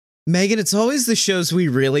Megan, it's always the shows we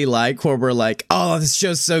really like where we're like, oh, this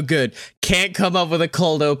show's so good. Can't come up with a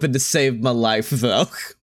cold open to save my life, though.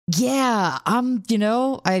 Yeah,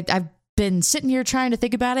 I've been sitting here trying to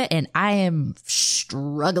think about it, and I am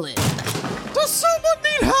struggling. Does someone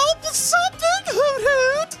need help with something, Hoot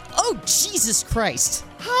Hoot? Oh, Jesus Christ.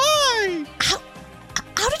 Hi.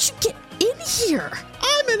 How did you get in here?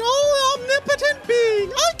 I'm an all-omnipotent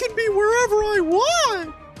being. I can be wherever I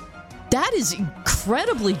want. That is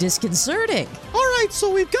incredibly disconcerting. All right,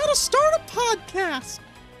 so we've got to start a podcast.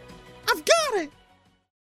 I've got it.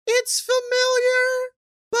 It's familiar,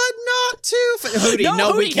 but not too... Hootie,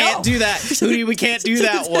 no, we can't do that. Hootie, we can't do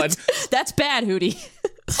that one. That's bad, Hootie.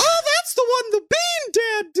 Oh, that's the one the Bean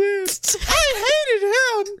Dad did. I hated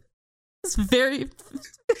him. It's very,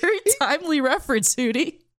 very timely reference,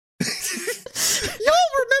 Hootie.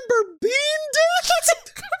 Y'all remember Bean Dad?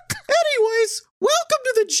 Anyways, welcome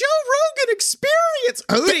to the Joe Rogan Experience.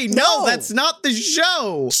 Hootie, no, that's not the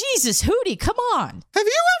show. Jesus, Hootie, come on. Have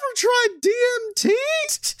you ever tried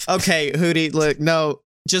DMT? Okay, Hootie, look, no,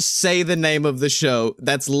 just say the name of the show.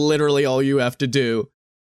 That's literally all you have to do.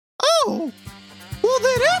 Oh, well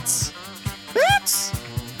then it's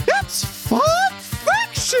fun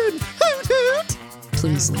fiction, Hoot Hoot.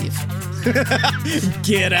 Please leave.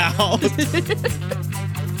 Get out.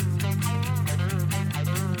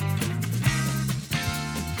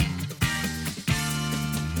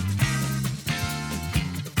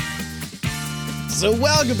 So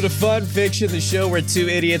welcome to Fun Fiction, the show where two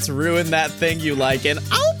idiots ruin that thing you like, and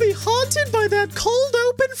I'll be haunted by that cold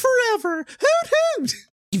open forever. Hoot Hoot!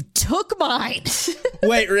 You took mine.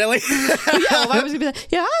 Wait, really? Yeah, I was gonna be like,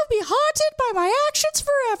 yeah, I'll be haunted by my actions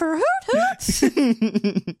forever.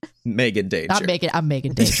 Hoot Hoot. Megan Danger. I'm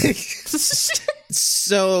Megan Danger.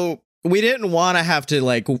 So we didn't want to have to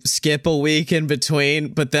like skip a week in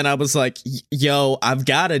between, but then I was like, yo, I've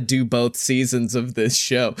got to do both seasons of this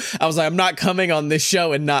show. I was like, I'm not coming on this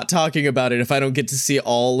show and not talking about it if I don't get to see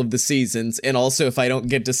all of the seasons, and also if I don't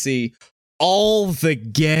get to see all the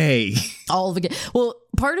gay. Well,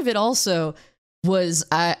 part of it also was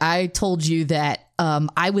I told you that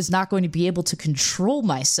I was not going to be able to control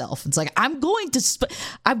myself. It's like, I'm going to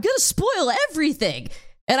spoil everything.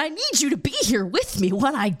 And I need you to be here with me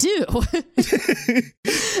when I do.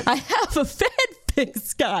 I have a fanfic,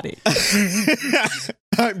 Scotty.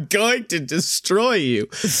 I'm going to destroy you.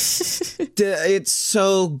 It's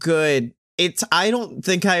so good. I don't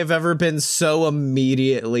think I have ever been so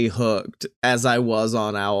immediately hooked as I was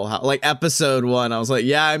on Owl House. Like episode 1, I was like,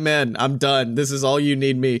 yeah, I'm in. I'm done. This is all you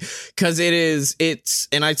need me. Because it's,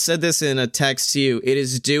 and I said this in a text to you, it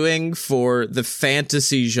is doing for the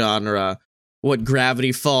fantasy genre what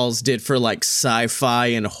Gravity Falls did for like sci-fi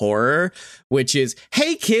and horror, which is,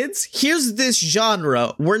 hey kids, here's this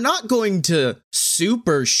genre. We're not going to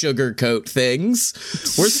super sugarcoat things.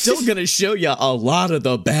 We're still going to show you a lot of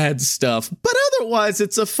the bad stuff, but otherwise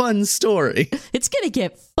it's a fun story. It's going to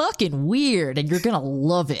get fucking weird and you're going to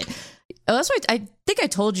love it. That's why I think I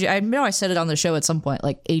told you, I know I said it on the show at some point,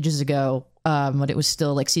 like ages ago, when it was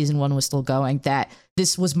still like season 1 was still going, that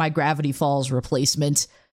this was my Gravity Falls replacement.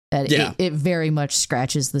 That it very much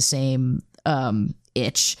scratches the same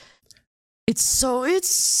itch. It's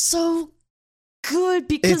so good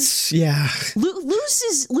because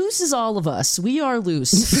loose is all of us. We are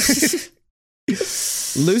loose.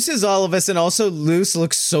 Loose is all of us, and also Loose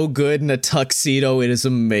looks so good in a tuxedo. It is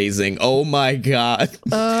amazing. Oh my god.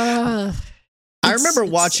 I remember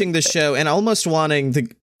watching the show and almost wanting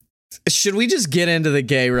the. Should we just get into the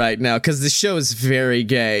gay right now? Because the show is very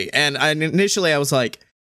gay, and initially I was like,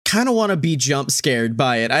 kind of want to be jump scared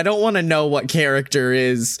by it. I don't want to know what character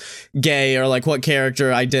is gay or like what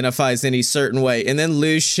character identifies any certain way. And then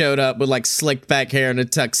Luz showed up with like slicked back hair and a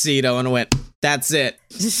tuxedo and I went, that's it.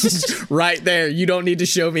 Right there. You don't need to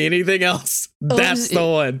show me anything else. That's the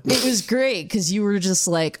one. It was great because you were just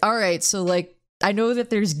like, all right, so like, I know that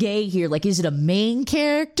there's gay here. Like, is it a main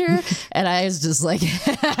character? And I was just like,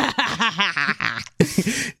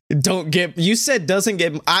 you said doesn't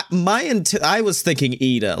get, I was thinking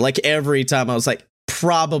Ida. Like every time I was like,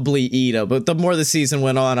 probably Ida. But the more the season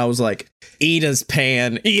went on, I was like, Ida's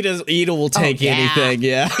pan. Ida will take anything.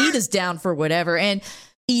 Yeah. Ida's down for whatever. And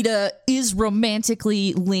Ida is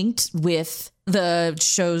romantically linked with the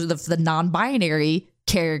show's, the non-binary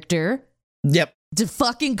character. Yep. The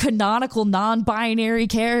fucking canonical non-binary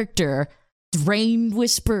character, Rain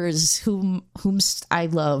Whispers, whom I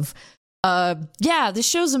love. This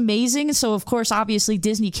show's amazing. So of course, obviously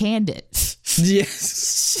Disney canned it.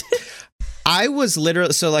 Yes. I was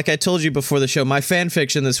literally, so like I told you before the show, my fan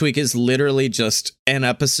fiction this week is literally just an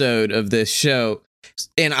episode of this show.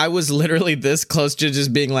 And I was literally this close to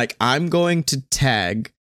just being like, I'm going to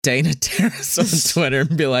tag Dana Terrace on Twitter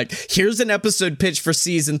and be like, here's an episode pitch for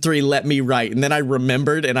season 3. Let me write. And then I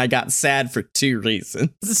remembered and I got sad for 2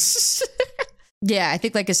 reasons. Yeah, I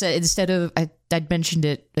think, like I said, instead of, I'd mentioned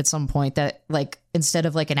it at some point that, like, instead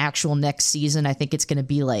of like an actual next season, I think it's going to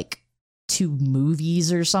be like 2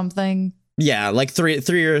 movies or something. Yeah, like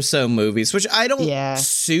three or so movies, which I don't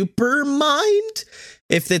super mind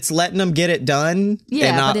if it's letting them get it done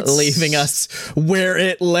and not leaving us where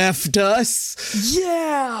it left us.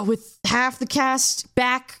 Yeah, with half the cast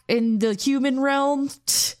back in the human realm.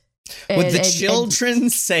 With the children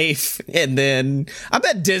safe. And then I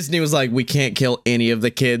bet Disney was like, we can't kill any of the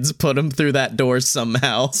kids. Put them through that door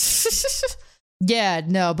somehow. Yeah,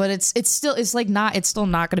 no, but it's still not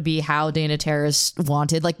going to be how Dana Terrace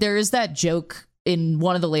wanted. Like, there is that joke in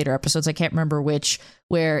one of the later episodes, I can't remember which,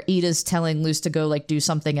 where Ida's telling Luz to go like do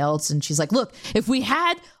something else, and she's like, look, if we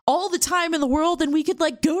had all the time in the world, then we could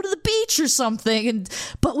like go to the beach or something,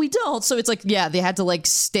 but we don't. So it's like, yeah, they had to like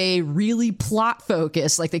stay really plot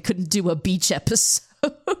focused, like they couldn't do a beach episode.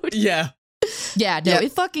 Yeah. Yeah, no,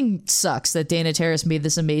 it fucking sucks that Dana Terrace made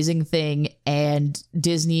this amazing thing and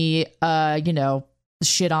Disney,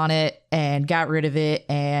 shit on it and got rid of it.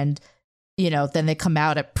 And, then they come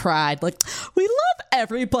out at Pride like, we love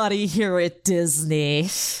everybody here at Disney.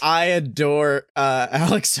 I adore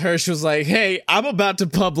Alex Hirsch was like, hey, I'm about to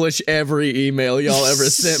publish every email y'all ever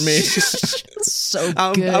sent me. So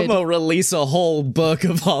I'm going to release a whole book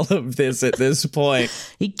of all of this at this point.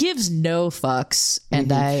 He gives no fucks,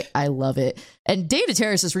 and I love it. And Dana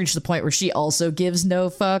Terrace has reached the point where she also gives no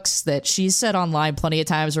fucks, that she's said online plenty of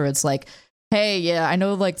times where it's like, hey, yeah, I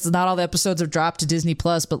know like not all the episodes have dropped to Disney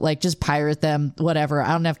Plus, but like just pirate them, whatever.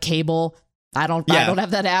 I don't have cable. I don't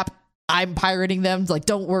have that app. I'm pirating them. Like,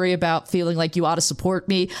 don't worry about feeling like you ought to support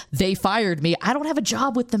me. They fired me. I don't have a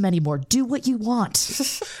job with them anymore. Do what you want.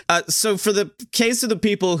 So for the case of the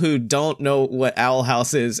people who don't know what Owl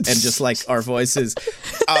House is and just like our voices,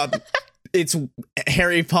 it's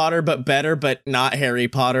Harry Potter, but better, but not Harry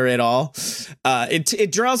Potter at all.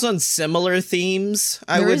 It draws on similar themes,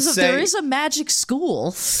 I would say. There is a magic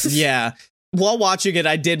school. Yeah. While watching it,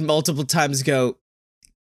 I did multiple times go,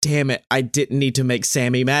 damn it, I didn't need to make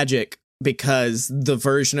Sammy magic, because the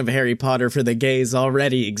version of Harry Potter for the gays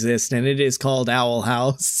already exists, and it is called Owl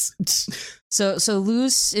House. So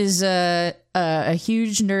Luz is a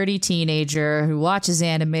huge nerdy teenager who watches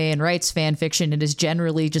anime and writes fan fiction and is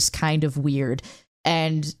generally just kind of weird.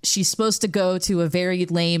 And she's supposed to go to a very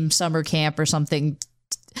lame summer camp or something.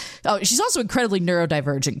 Oh, she's also incredibly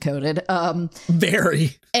neurodivergent coded.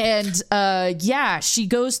 Very. And she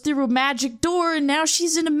goes through a magic door, and now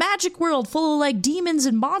she's in a magic world full of like demons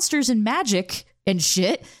and monsters and magic and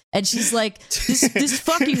shit. And she's like, this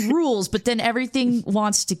fucking rules, but then everything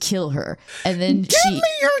wants to kill her. And then Give me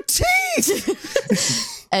your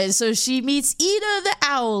teeth! And so she meets Ida, the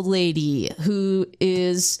owl lady, who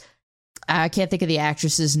is, I can't think of the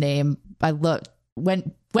actress's name. I love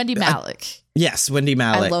Wendy Malick. Yes, Wendy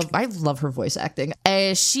Malick. I love her voice acting.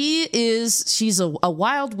 She's a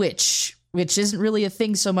wild witch, which isn't really a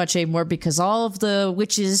thing so much anymore because all of the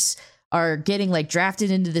witches are getting like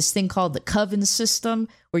drafted into this thing called the Coven system,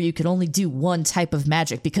 where you can only do one type of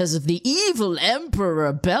magic because of the evil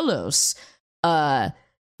Emperor Belos,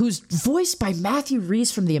 who's voiced by Matthew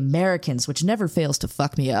Rhys from The Americans, which never fails to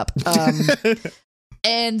fuck me up.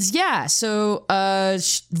 And yeah, so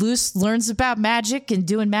Luz learns about magic and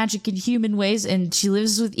doing magic in human ways, and she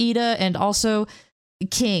lives with Ida and also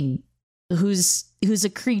King, who's a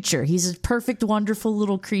creature. He's a perfect, wonderful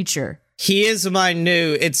little creature. He is my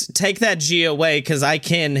new. It's take that G away because I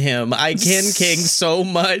kin him. I kin King so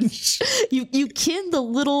much. You kin the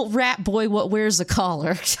little rat boy what wears a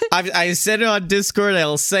collar. I said it on Discord.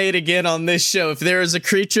 I'll say it again on this show. If there is a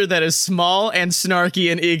creature that is small and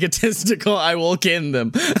snarky and egotistical, I will kin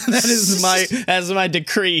them. That's my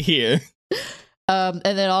decree here. And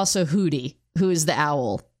then also Hootie, who is the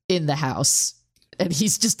owl in the house, and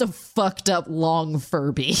he's just a fucked up long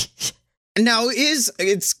Furby. Now,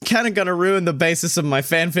 it's kind of going to ruin the basis of my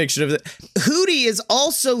fanfiction of it. Hootie is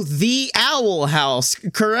also the Owl House,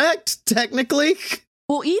 correct? Technically?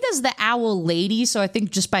 Well, Ida's the Owl Lady, so I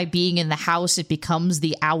think just by being in the house, it becomes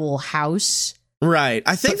the Owl House. Right.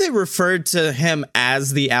 I think they referred to him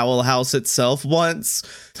as the Owl House itself once.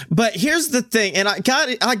 But here's the thing, and I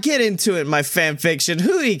get into it in my fanfiction.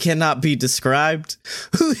 Hootie cannot be described.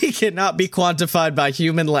 Hootie cannot be quantified by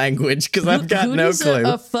human language, because I've got no clue.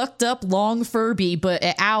 A fucked up long Furby, but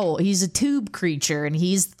an owl. He's a tube creature, and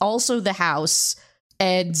he's also the house.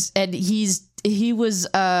 And he's he was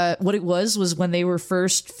what it was when they were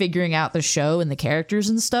first figuring out the show and the characters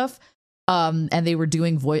and stuff, and they were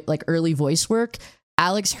doing early voice work.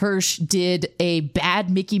 Alex Hirsch did a bad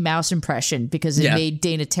Mickey Mouse impression because it made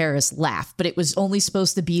Dana Terrace laugh, but it was only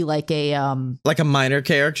supposed to be like a minor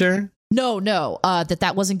character. No,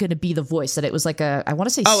 that wasn't going to be the voice. That it was like a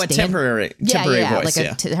temporary voice,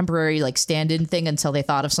 a temporary like stand-in thing until they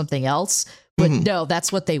thought of something else. But no,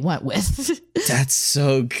 that's what they went with. That's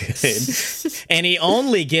so good. And he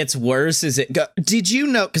only gets worse as it goes. Did you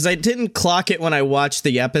know, because I didn't clock it when I watched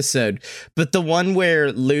the episode, but the one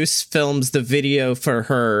where Luce films the video for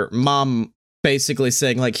her mom basically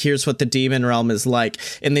saying, like, here's what the demon realm is like.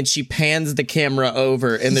 And then she pans the camera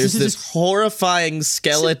over and there's this horrifying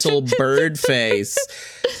skeletal bird face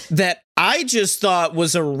that I just thought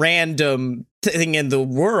was a random thing in the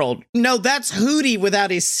world. No, that's Hootie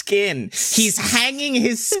without his skin. He's hanging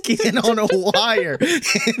his skin on a wire.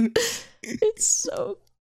 It's so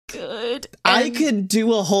good. I could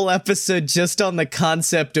do a whole episode just on the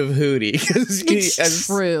concept of Hootie. It's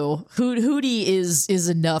true. Hootie is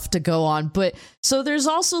enough to go on. But so there's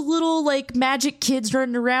also little like magic kids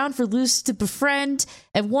running around for Luce to befriend.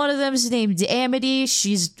 And one of them is named Amity.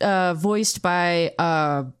 She's voiced by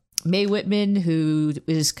Mae Whitman, who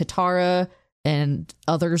is Katara and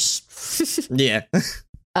others. Yeah.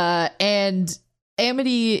 And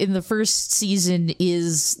Amity in the first season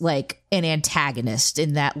is like an antagonist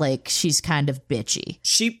in that like she's kind of bitchy.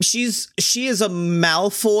 She is a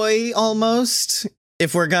Malfoy almost.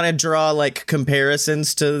 If we're gonna draw like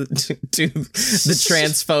comparisons to the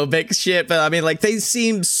transphobic shit, but I mean like they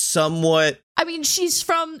seem somewhat. I mean, she's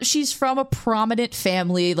from a prominent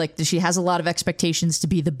family. Like she has a lot of expectations to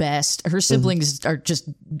be the best. Her siblings are just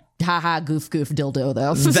haha goof dildo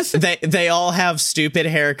though. they all have stupid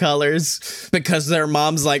hair colors because their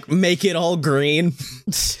mom's like make it all green.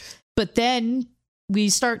 But then we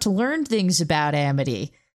start to learn things about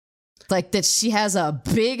Amity. Like that she has a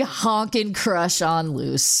big honking crush on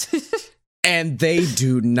Luce. And they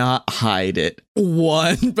do not hide it.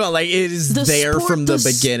 But like it is there from the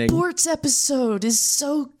beginning. The sports episode is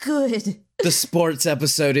so good. The sports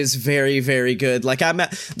episode is very, very good. Like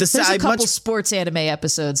there's a couple sports anime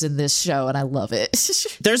episodes in this show, and I love it.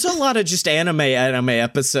 There's a lot of just anime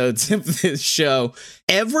episodes of this show.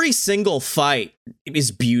 Every single fight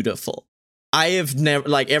is beautiful. I have never,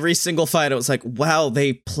 like, every single fight, I was like, wow,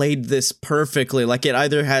 they played this perfectly. Like, it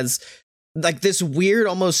either has, like, this weird,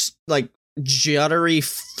 almost, like, juddery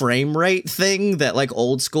frame rate thing that, like,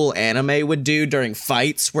 old school anime would do during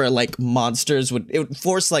fights where, like, it would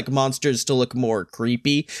force, like, monsters to look more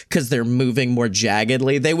creepy because they're moving more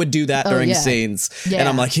jaggedly. They would do that during scenes. Yeah. And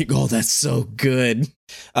I'm like, oh, that's so good.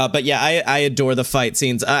 But yeah, I adore the fight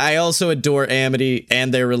scenes. I also adore Amity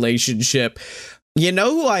and their relationship. You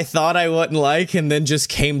know who I thought I wouldn't like and then just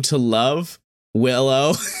came to love?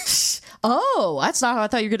 Willow. Oh, that's not how I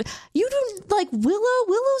thought you were gonna. You don't like Willow?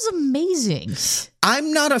 Willow's amazing.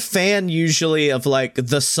 I'm not a fan usually of like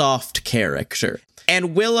the soft character.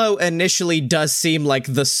 And Willow initially does seem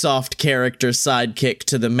like the soft character sidekick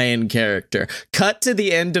to the main character. Cut to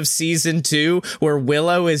the end of season 2 where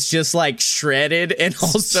Willow is just like shredded and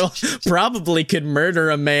also probably could murder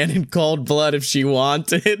a man in cold blood if she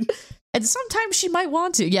wanted. And sometimes she might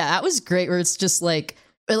want to. Yeah, that was great where it's just like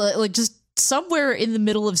just somewhere in the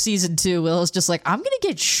middle of season 2, Willow's just like, I'm going to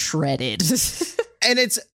get shredded. And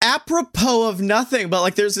it's apropos of nothing, but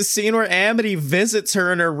like there's a scene where Amity visits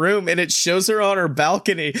her in her room and it shows her on her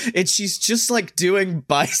balcony and she's just like doing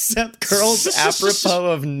bicep curls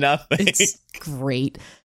apropos of nothing. It's great.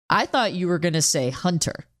 I thought you were going to say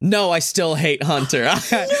Hunter. No, I still hate Hunter.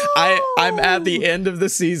 I'm at the end of the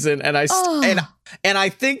season and I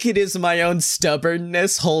think it is my own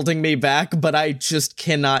stubbornness holding me back, but I just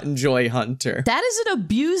cannot enjoy Hunter. That is an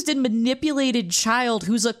abused and manipulated child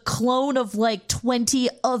who's a clone of like 20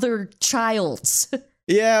 other childs.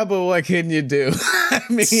 Yeah, but what can you do? I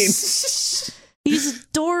mean, he's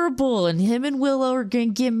adorable and him and Willow are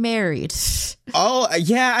going to get married. Oh,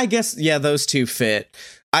 yeah, I guess. Yeah, those two fit.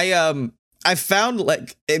 I found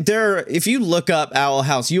like if you look up Owl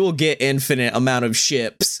House, you will get infinite amount of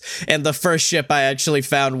ships. And the first ship I actually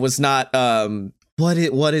found was not what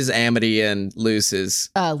is Amity and Luce's?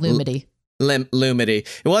 Lumity. Lumity.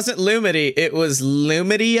 It wasn't Lumity, it was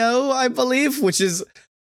Lumitio, I believe, which is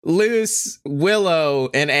Luce, Willow,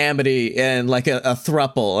 and Amity and like a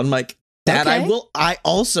thruple. I'm like, that okay. I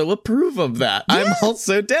also approve of that. Yeah. I'm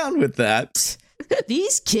also down with that.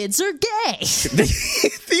 These kids are gay.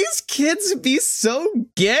 These kids be so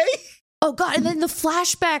gay. Oh, God. And then the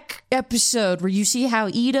flashback episode where you see how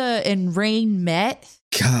Ida and Rain met.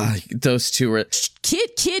 God, those two were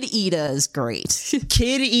Kid Ida is great.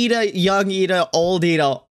 Kid Ida, young Ida, old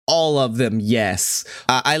Ida, all of them. Yes,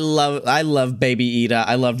 I love Baby Ida.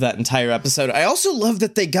 I loved that entire episode. I also love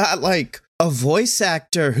that they got like a voice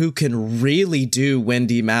actor who can really do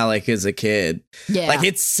Wendy Malick as a kid. Yeah, like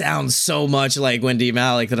it sounds so much like Wendy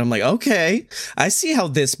Malick that I'm like, okay, I see how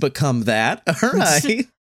this become that. All right.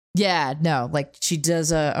 Yeah, no, like she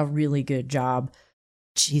does a really good job.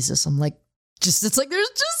 Jesus, I'm like, it's like there's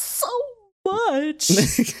just so much.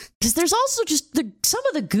 Because there's also just some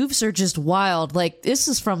of the goofs are just wild. Like this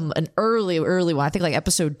is from an early one. I think like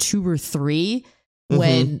episode 2 or 3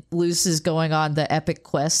 when Luce is going on the epic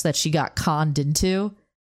quest that she got conned into,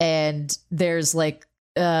 and there's like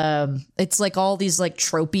it's like all these like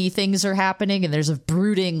tropey things are happening, and there's a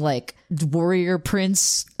brooding like warrior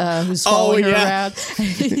prince who's following her around.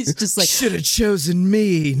 He's just like, should have chosen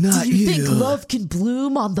me, not you. Do you think love can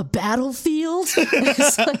bloom on the battlefield?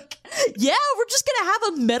 It's like, yeah, we're just gonna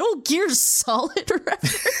have a Metal Gear Solid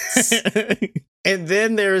reference. And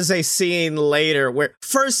then there is a scene later where,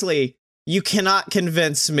 firstly, you cannot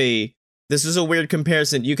convince me. This is a weird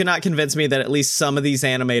comparison. You cannot convince me that at least some of these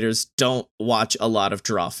animators don't watch a lot of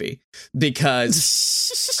Drawfee, because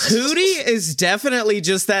Hootie is definitely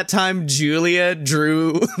just that time Julia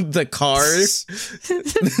drew the cars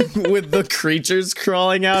with the creatures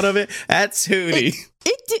crawling out of it. That's Hootie.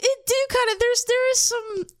 It do kind of, there is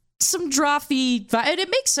some Drawfee, and it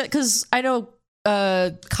makes sense because I know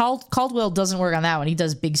Caldwell doesn't work on that one. He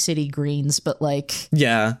does Big City Greens, but like,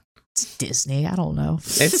 yeah. It's Disney. I don't know.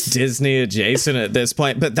 It's Disney adjacent at this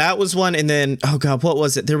point. But that was one. And then, oh God, what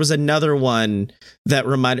was it? There was another one that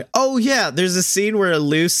reminded. Oh, yeah. There's a scene where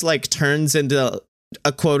Luce like turns into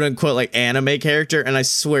a quote unquote like anime character. And I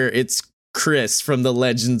swear it's Chris from the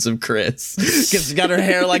Legends of Chris, because she's got her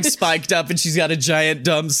hair like spiked up and she's got a giant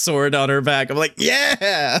dumb sword on her back. I'm like,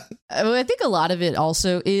 yeah. I think a lot of it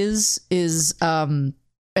also is and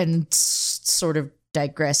sort of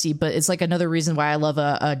digressy, but it's like another reason why I love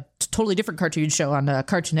a totally different cartoon show on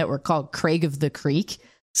Cartoon Network called Craig of the Creek.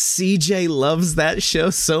 CJ loves that show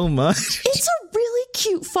so much. It's a really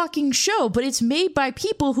cute fucking show, but it's made by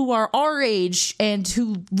people who are our age and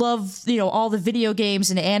who love, you know, all the video games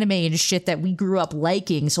and anime and shit that we grew up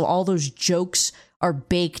liking. So all those jokes are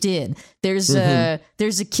baked in. There's a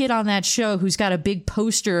kid on that show who's got a big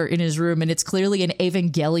poster in his room, and it's clearly an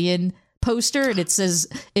Evangelion poster, and it says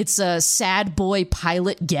it's a sad boy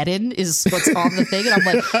pilot Geddon is what's on the thing, and I'm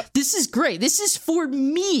like, this is great. This is for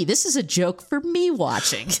me. This is a joke for me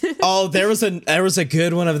watching. Oh, there was a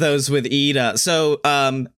good one of those with Ida. So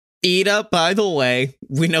Ida, by the way,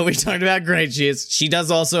 we know we talked about how great she is. She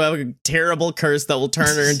does also have a terrible curse that will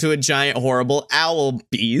turn her into a giant horrible owl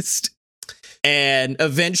beast, and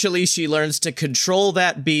eventually she learns to control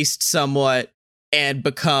that beast somewhat and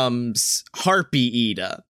becomes Harpy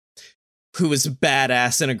Ida, who is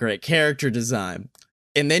badass and a great character design.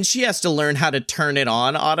 And then she has to learn how to turn it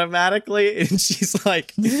on automatically. And she's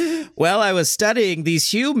like, well, I was studying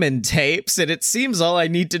these human tapes, and it seems all I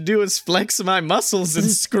need to do is flex my muscles and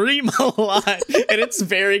scream a lot. And it's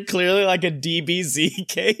very clearly like a DBZ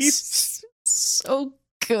case. So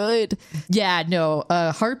good. Yeah, no,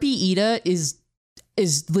 Harpy Ida is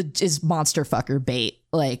monster fucker bait,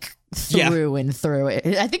 like through and through.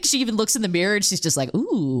 I think she even looks in the mirror and she's just like,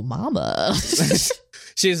 ooh, mama.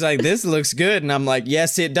 She's like, this looks good. And I'm like,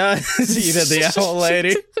 yes, it does. Ida the owl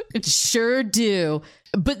lady. Sure do.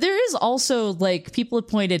 But there is also, like, people have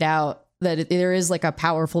pointed out that there is like a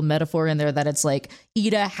powerful metaphor in there that it's like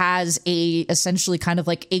Ida has essentially kind of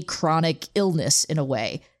like a chronic illness in a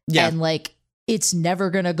way. Yeah. And like, it's never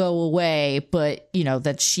going to go away, but, you know,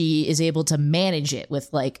 that she is able to manage it with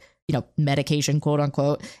like, you know, medication, quote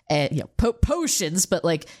unquote, and, you know, potions, but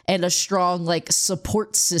like, and a strong like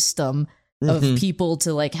support system of people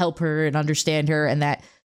to like help her and understand her. And that,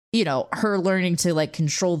 you know, her learning to like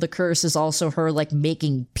control the curse is also her like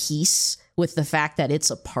making peace with the fact that it's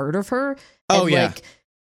a part of her. Oh, and, yeah. Like,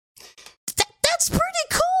 that's pretty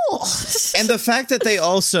cool. And the fact that they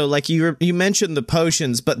also, like, you mentioned the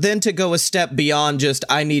potions, but then to go a step beyond just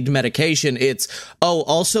I need medication, it's, oh,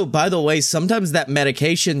 also, by the way, sometimes that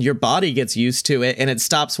medication, your body gets used to it and it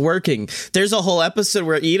stops working. There's a whole episode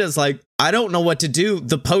where Ida's like, I don't know what to do.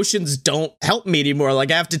 The potions don't help me anymore.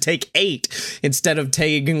 Like, I have to take 8 instead of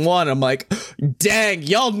taking 1. I'm like, dang,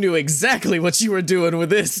 y'all knew exactly what you were doing with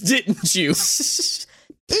this, didn't you?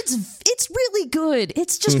 It's really good.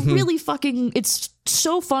 It's just really fucking, it's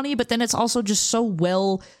so funny, but then it's also just so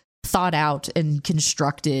well thought out and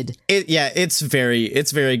constructed. It's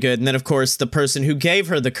very good. And then, of course, the person who gave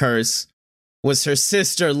her the curse was her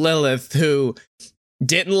sister Lilith, who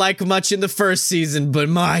Didn't like much in the first season, but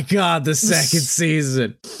my God, the second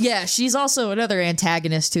season. Yeah, she's also another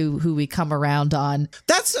antagonist who we come around on.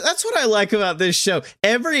 That's what I like about this show.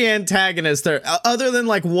 Every antagonist, they're other than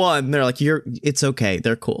like one, they're like, it's okay,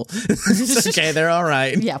 they're cool. It's okay, they're all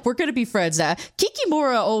right. Yeah, we're gonna be friends now.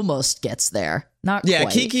 Kikimura almost gets there. Not yeah,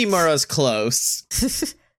 quite. Kikimura's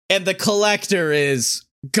close. And the Collector is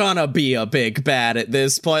gonna be a big bad at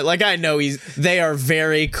this point. Like, I know they are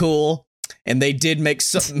very cool. And they did make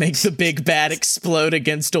the big bad explode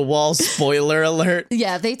against a wall. Spoiler alert.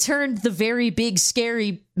 Yeah, they turned the very big,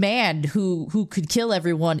 scary man who could kill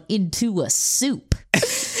everyone into a soup.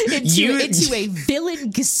 into a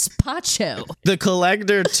villain gazpacho. The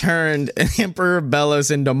Collector turned Emperor Bellos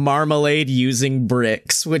into marmalade using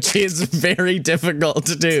bricks, which is very difficult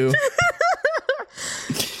to do.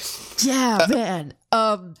 Yeah, man.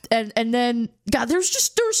 And then God, there's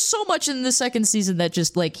so much in the second season that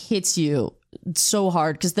just like hits you so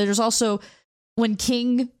hard, because there's also when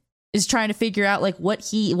King is trying to figure out like what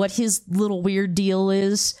his little weird deal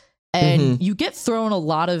is, and you get thrown a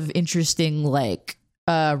lot of interesting like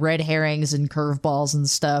red herrings and curveballs and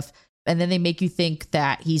stuff. And then they make you think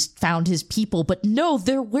that he's found his people, but no,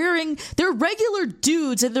 they're regular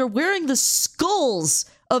dudes, and they're wearing the skulls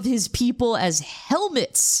of his people as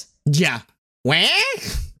helmets. Yeah. Wah?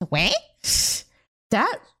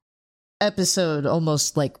 That episode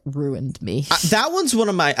almost like ruined me. That one's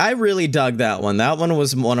I really dug that one. That one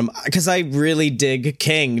was because I really dig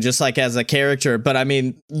King just like as a character. But I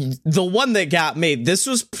mean, the one that got me, this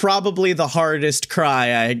was probably the hardest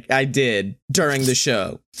cry I did during the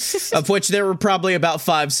show, of which there were probably about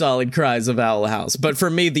 5 solid cries of Owl House. But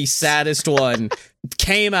for me, the saddest one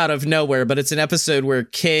came out of nowhere. But it's an episode where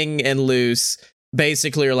King and Luce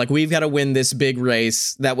basically are like, we've got to win this big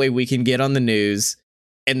race. That way we can get on the news.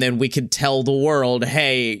 And then we could tell the world,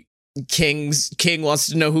 hey, King wants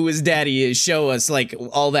to know who his daddy is. Show us, like,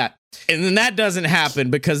 all that. And then that doesn't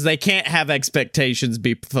happen because they can't have expectations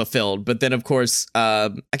be fulfilled. But then, of course, I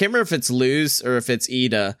can't remember if it's Luce or if it's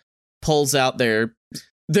Ida, pulls out their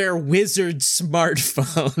wizard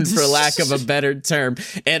smartphone, for lack of a better term,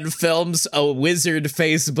 and films a wizard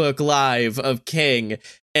Facebook Live of King.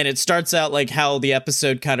 And it starts out like how the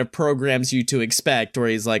episode kind of programs you to expect, where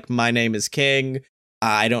he's like, my name is King.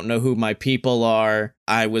 I don't know who my people are.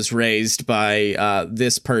 I was raised by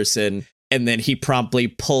this person. And then he promptly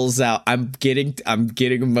pulls out. I'm getting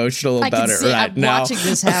emotional about it right now. I'm watching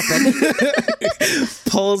this happen.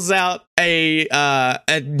 Pulls out a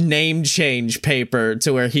name change paper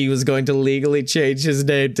to where he was going to legally change his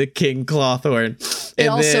name to King Clawthorn. And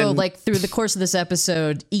also, like, through the course of this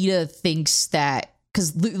episode, Ida thinks that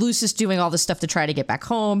because Luce is doing all this stuff to try to get back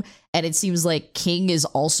home, and it seems like King is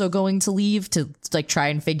also going to leave to like try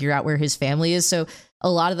and figure out where his family is. So a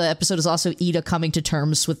lot of the episode is also Ida coming to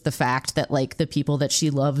terms with the fact that like the people that she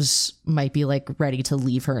loves might be like ready to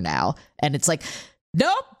leave her now. And it's like,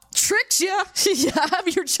 nope, tricks you. You have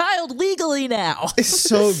your child legally now. It's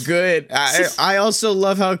so good. I also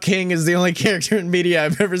love how King is the only character in media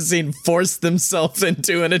I've ever seen force themselves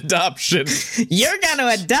into an adoption. You're gonna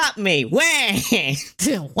adopt me. Wah.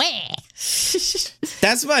 Wah.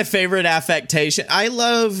 That's my favorite affectation. I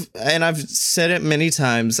love, and I've said it many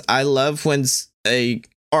times, I love when a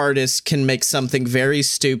artist can make something very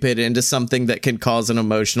stupid into something that can cause an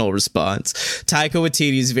emotional response. Taika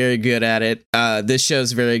Waititi's very good at it. This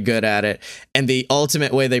show's very good at it. And the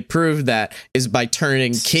ultimate way they prove that is by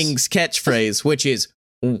turning King's catchphrase, which is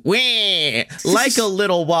wah, like a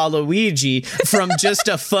little Waluigi, from just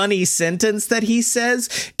a funny sentence that he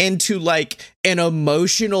says into like an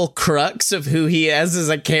emotional crux of who he is as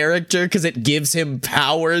a character, because it gives him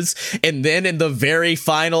powers. And then in the very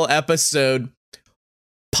final episode,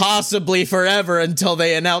 possibly forever until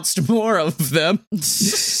they announced more of them,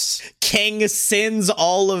 King sends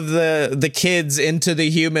all of the kids into the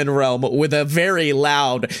human realm with a very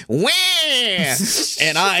loud wah,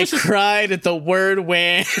 and I cried at the word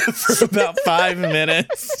wah for about 5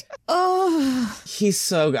 minutes. Oh, he's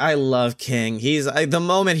so, I love King. The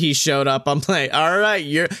moment he showed up, I'm like, all right,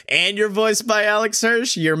 you're voiced by Alex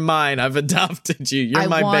Hirsch. You're mine. I've adopted you. You're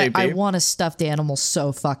my baby. I want a stuffed animal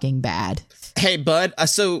so fucking bad. Hey, bud.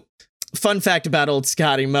 So, fun fact about old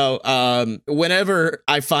Scotty Mo. Whenever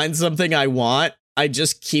I find something I want, I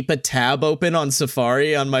just keep a tab open on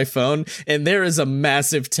Safari on my phone, and there is a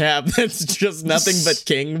massive tab that's just nothing but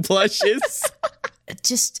King plushes.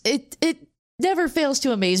 It never fails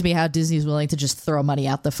to amaze me how Disney's willing to just throw money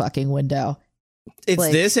out the fucking window.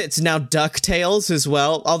 It's now DuckTales as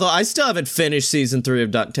well. Although I still haven't finished season 3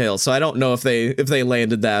 of DuckTales, so I don't know if they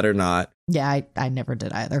landed that or not. Yeah, I never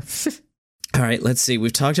did either. I right, let's see.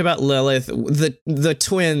 We've talked about Lilith, the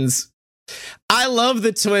twins. I love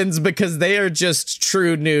the twins because they are just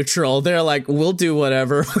true neutral. They're like, we'll do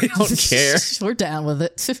whatever. We don't care. We're down with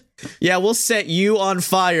it. Yeah, we'll set you on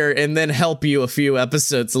fire and then help you a few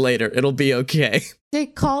episodes later. It'll be okay. They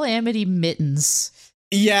call Amity Mittens.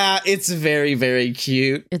 Yeah, it's very, very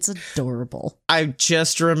cute. It's adorable. I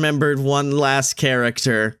just remembered one last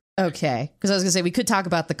character. Okay, because I was gonna say we could talk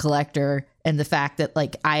about the Collector and the fact that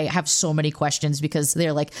like I have so many questions because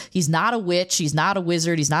they're like, he's not a witch, he's not a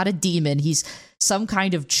wizard, he's not a demon, he's some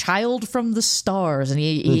kind of child from the stars, and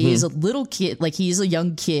he is a little kid, like he's a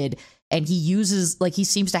young kid, and he uses, like, he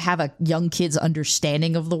seems to have a young kid's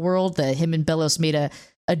understanding of the world. That him and Belos made a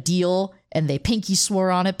deal and they pinky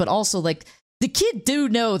swore on it, but also like the kid do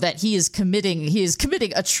know that he is committing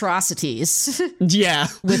atrocities. Yeah,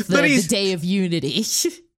 with the Day of Unity.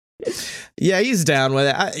 Yeah, he's down with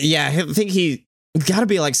it. I think he got to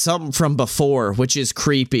be like something from before, which is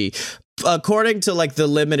creepy. According to like the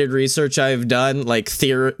limited research I've done, like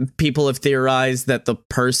people have theorized that the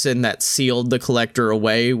person that sealed the Collector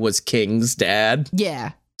away was King's dad.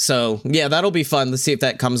 Yeah. So yeah, that'll be fun to see if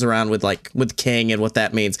that comes around with King and what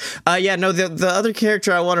that means. The other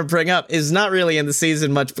character I want to bring up is not really in the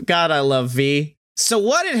season much, but God, I love V. So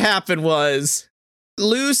what had happened was,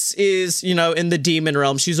 Luce is, in the demon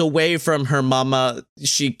realm. She's away from her mama.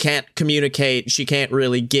 She can't communicate. She can't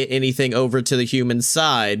really get anything over to the human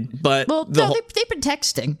side. But they've been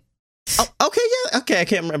texting. Oh, okay, yeah, okay. I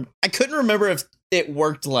can't remember. I couldn't remember if it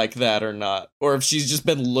worked like that or not, or if she's just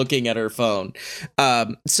been looking at her phone.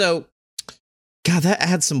 So, God, that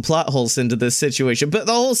adds some plot holes into this situation. But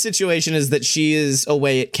the whole situation is that she is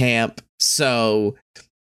away at camp, so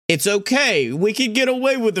it's okay. We can get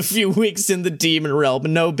away with a few weeks in the demon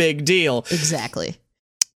realm. No big deal. Exactly.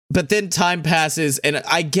 But then time passes, and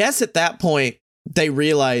I guess at that point, they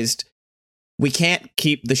realized we can't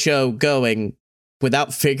keep the show going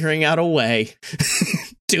without figuring out a way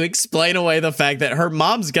to explain away the fact that her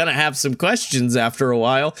mom's gonna have some questions after a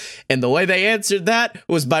while. And the way they answered that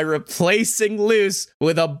was by replacing Luce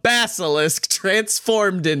with a basilisk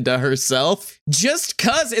transformed into herself. Just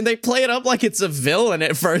cuz, and they play it up like it's a villain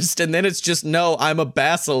at first, and then it's just, no, I'm a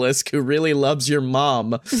basilisk who really loves your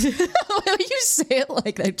mom. You say it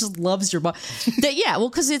like that, just loves your mom. Yeah, well,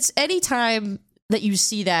 because it's anytime that you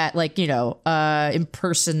see that, like,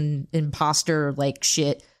 imposter like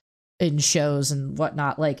shit in shows and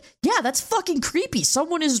whatnot, like, yeah, that's fucking creepy.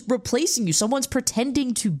 Someone is replacing you. Someone's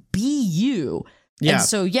pretending to be you. Yeah. And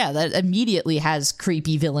so, yeah, that immediately has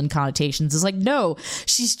creepy villain connotations. It's like, no,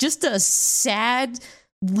 she's just a sad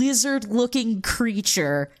lizard-looking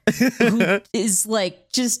creature who is,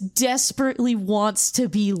 like, just desperately wants to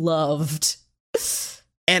be loved.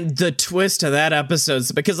 And the twist of that episode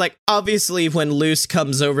is because, like, obviously when Luce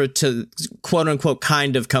comes over to, quote unquote,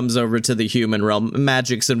 kind of comes over to the human realm,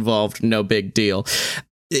 magic's involved, no big deal.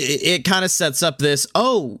 It kind of sets up this,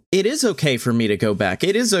 it is okay for me to go back.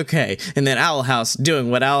 It is okay. And then Owl House, doing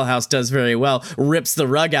what Owl House does very well, rips the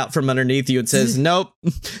rug out from underneath you and says, nope,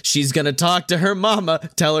 she's going to talk to her mama,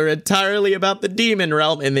 tell her entirely about the demon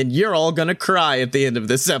realm, and then you're all going to cry at the end of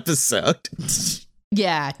this episode.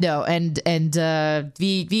 Yeah, no, and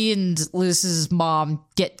V and Luce's mom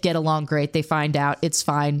get along great. They find out it's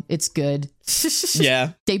fine, it's good.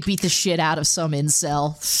 Yeah, they beat the shit out of some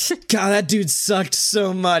incel. God, that dude sucked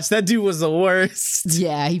so much. That dude was the worst.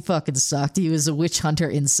 Yeah, he fucking sucked. He was a witch hunter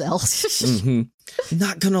incel. Mm-hmm.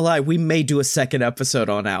 Not gonna lie, we may do a second episode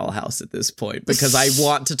on Owl House at this point because I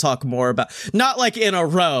want to talk more about, not like in a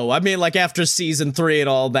row. I mean, like after season 3 and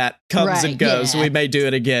all that comes and goes, we may do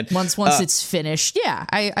it again once it's finished. Yeah,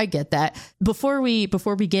 I get that. Before we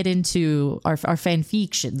get into our fan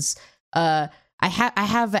fictions, I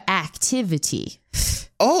have an activity.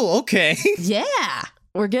 Oh, okay. Yeah.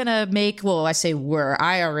 We're gonna make,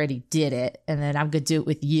 I already did it, and then I'm gonna do it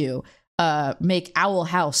with you. Make Owl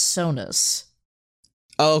House Sonas.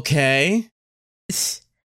 Okay.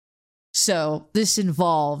 So this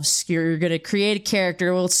involves, you're gonna create a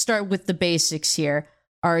character. We'll start with the basics here.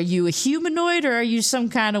 Are you a humanoid or are you some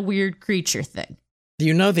kind of weird creature thing?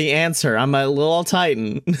 You know the answer. I'm a little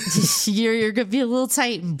titan. You're gonna be a little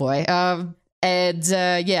titan boy. So I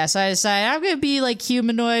decided I'm gonna be like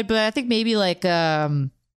humanoid, but I think maybe like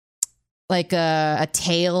a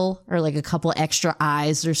tail or like a couple extra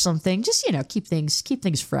eyes or something. Just, keep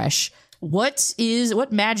things fresh. What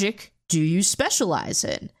magic do you specialize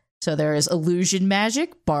in? So there is illusion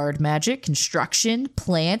magic, bard magic, construction,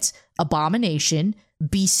 plant, abomination,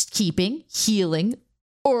 beast keeping, healing,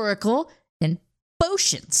 oracle, and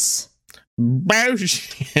potions.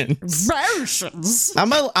 Potions. Potions.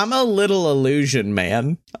 I'm a little illusion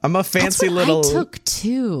man. I'm a fancy That's what little. I took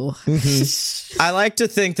too. I like to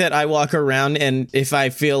think that I walk around, and if I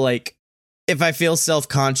feel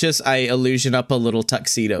self-conscious, I illusion up a little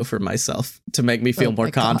tuxedo for myself to make me feel more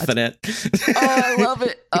confident. Oh, I love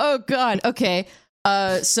it. Oh God. Okay.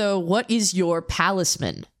 So what is your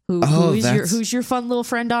palisman? Who's your fun little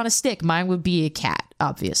friend on a stick? Mine would be a cat,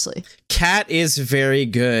 obviously. Cat is very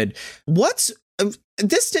good.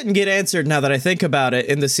 This didn't get answered now that I think about it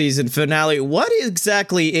in the season finale. What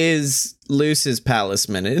exactly is Luce's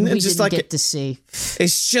palisman? We didn't get to see.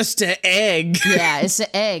 It's just an egg. Yeah, it's an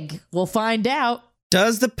egg. We'll find out.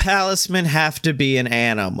 Does the palisman have to be an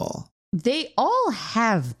animal? They all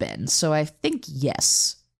have been, so I think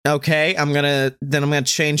yes. Okay, I'm gonna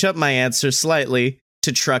change up my answer slightly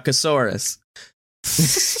to Truckosaurus.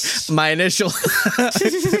 my initial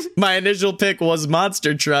pick was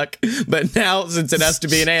Monster Truck, but now since it has to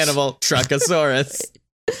be an animal, Truckosaurus.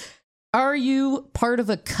 Are you part of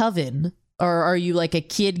a coven, or are you like a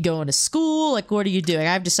kid going to school? Like, what are you doing?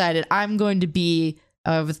 I've decided I'm going to be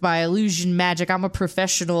with my illusion magic. I'm a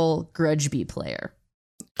professional Grudge-Bee player.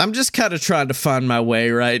 I'm just kind of trying to find my way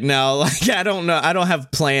right now. Like, I don't know. I don't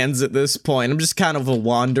have plans at this point. I'm just kind of a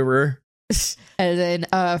wanderer. And then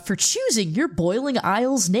for choosing your Boiling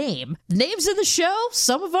Isle's names in the show,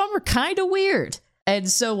 some of them are kind of weird. And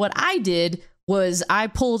so what I did was I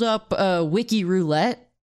pulled up Wiki Roulette,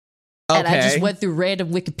 and I just went through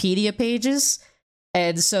random Wikipedia pages.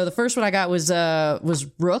 And so the first one I got was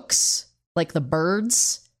rooks, like the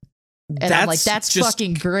birds. And I'm like, that's just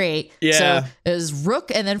fucking great. Yeah. So it was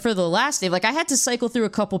Rook, and then for the last name, like I had to cycle through a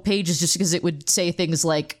couple pages just because it would say things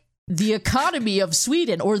like the economy of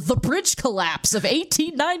Sweden or the bridge collapse of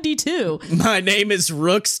 1892. My name is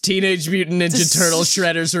Rook's Teenage Mutant Ninja Turtle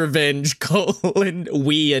Shredder's Revenge,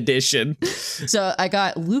 Wii edition. So I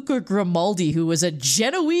got Luca Grimaldi, who was a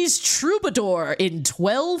Genoese troubadour in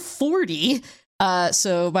 1240.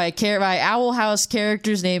 So my Owl House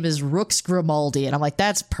character's name is Rooks Grimaldi, and I'm like,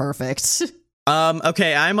 that's perfect.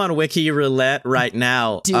 Okay, I'm on Wiki Roulette right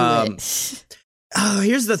now. Do it. Oh,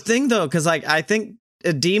 here's the thing though, because like I think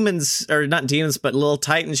demons, or not demons, but Little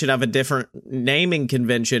Titans should have a different naming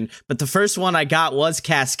convention. But the first one I got was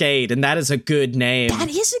Cascade, and that is a good name. That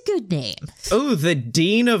is a good name. Oh, the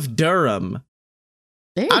Dean of Durham.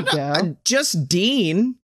 There you go. Just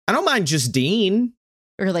Dean. I don't mind just Dean.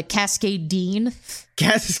 Or like Cascade Dean.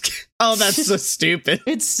 Oh, that's so stupid.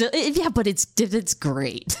 But it's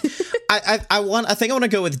great. I think I want to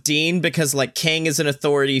go with Dean because like King is an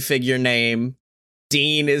authority figure name.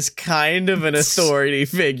 Dean is kind of an authority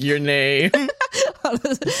figure name.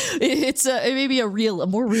 It's maybe a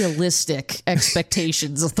more realistic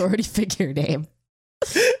expectations authority figure name.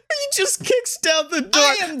 He just kicks down the door.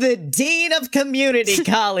 I am the Dean of Community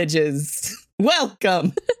Colleges.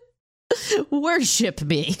 Welcome. Worship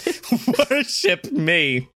me. Worship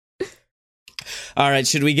me. All right,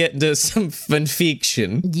 should we get into some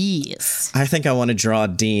fanfiction? Yes. I think I want to draw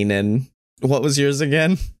Dean in. What was yours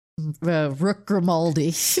again? Rook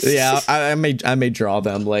Grimaldi. Yeah, I may draw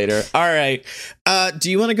them later. All right.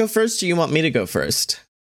 Do you want to go first, or do you want me to go first?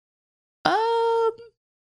 I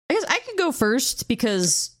guess I can go first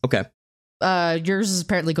because okay. Yours is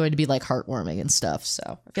apparently going to be like heartwarming and stuff,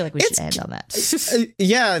 so I feel like we should end on that.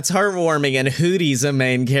 Yeah, it's heartwarming, and Hootie's a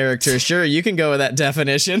main character. Sure, you can go with that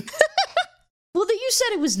definition. Well, you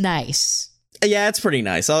said it was nice. Yeah, it's pretty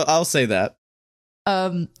nice. I'll say that.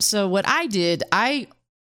 So what I did,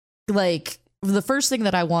 the first thing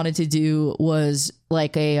that I wanted to do was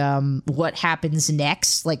like a what happens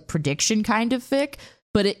next, like prediction kind of fic,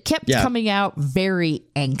 but it kept coming out very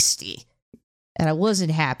angsty. And I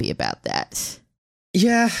wasn't happy about that.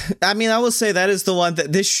 Yeah, I mean, I will say that is the one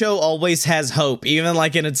that this show always has hope, even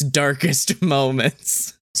like in its darkest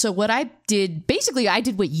moments. So what I did, basically, I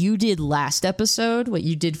did what you did last episode, what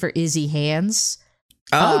you did for Izzy Hands.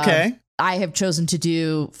 Oh, okay. I have chosen to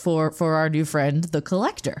do for our new friend, the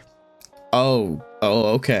Collector. Oh,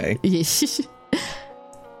 okay. The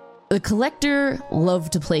Collector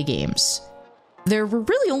loved to play games. There were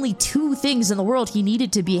really only two things in the world he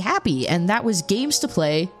needed to be happy, and that was games to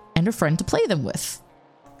play and a friend to play them with.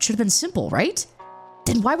 Should have been simple, right?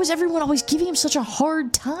 Then why was everyone always giving him such a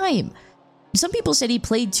hard time? Some people said he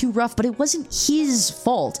played too rough, but it wasn't his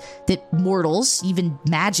fault that mortals, even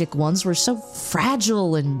magic ones, were so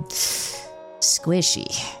fragile and squishy.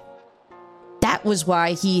 That was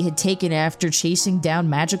why he had taken after chasing down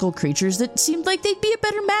magical creatures that seemed like they'd be a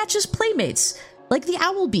better match as playmates, like the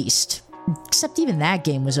Owl Beast. Except even that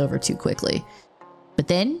game was over too quickly. But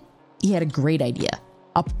then he had a great idea.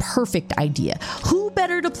 A perfect idea. Who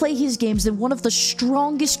better to play his games than one of the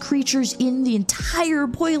strongest creatures in the entire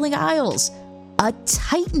Boiling Isles? A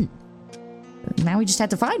Titan. Now we just had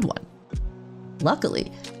to find one.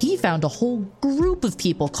 Luckily, he found a whole group of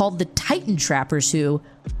people called the Titan Trappers who,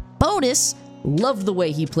 bonus, loved the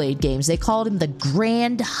way he played games. They called him the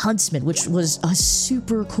Grand Huntsman, which was a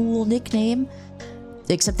super cool nickname.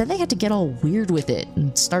 Except then they had to get all weird with it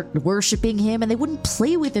and start worshiping him, and they wouldn't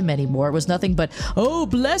play with him anymore. It was nothing but, "Oh,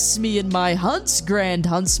 bless me in my hunts, Grand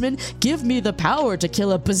Huntsman. Give me the power to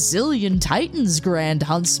kill a bazillion Titans, Grand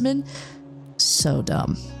Huntsman." So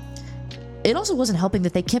dumb. It also wasn't helping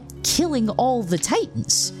that they kept killing all the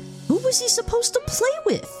Titans. Who was he supposed to play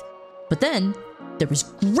with? But then there was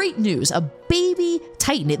great news. A baby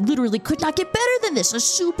Titan. It literally could not get better than this. A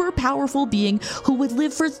super powerful being who would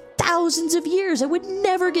live for thousands of years and would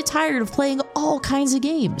never get tired of playing all kinds of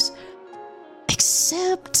games.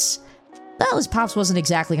 Except, well, his pops wasn't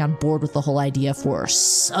exactly on board with the whole idea for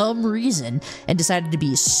some reason and decided to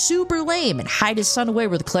be super lame and hide his son away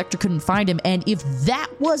where the collector couldn't find him. And if that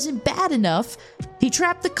wasn't bad enough, he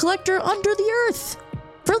trapped the collector under the earth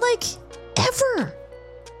for like ever.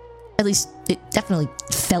 At least it definitely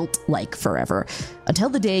felt like forever, until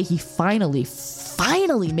the day he finally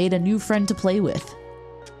made a new friend to play with.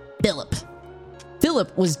 Philip.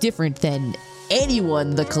 Philip was different than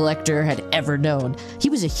anyone the collector had ever known. He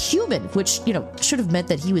was a human, which, should have meant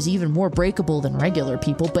that he was even more breakable than regular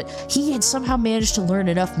people, but he had somehow managed to learn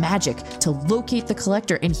enough magic to locate the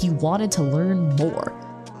collector, and he wanted to learn more.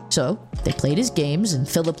 So they played his games, and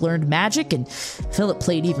Philip learned magic, and Philip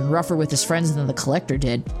played even rougher with his friends than the collector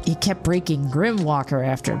did. He kept breaking Grimwalker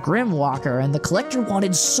after Grimwalker, and the collector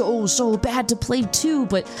wanted so bad to play too,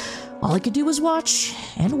 but all he could do was watch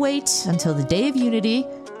and wait until the Day of Unity,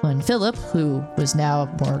 when Philip, who was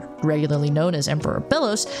now more regularly known as Emperor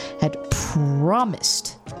Belos, had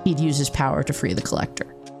promised he'd use his power to free the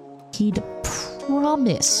collector. He'd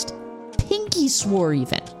promised. Pinky swore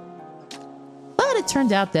even. But it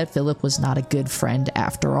turned out that Philip was not a good friend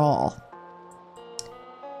after all.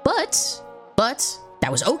 But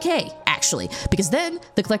that was okay, actually, because then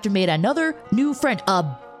the collector made another new friend, a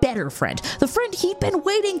better friend, the friend he'd been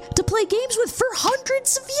waiting to play games with for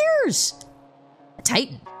hundreds of years. A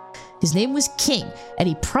Titan. His name was King, and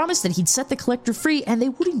he promised that he'd set the collector free, and they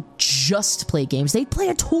wouldn't just play games. They'd play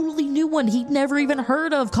a totally new one he'd never even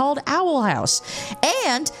heard of called Owl House.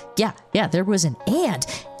 And, yeah, there was an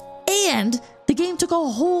and the game took a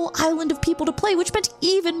whole island of people to play, which meant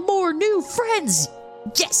even more new friends.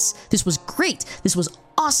 Yes, this was great. This was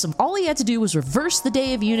awesome. All he had to do was reverse the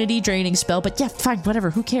Day of Unity draining spell, but yeah, fine, whatever,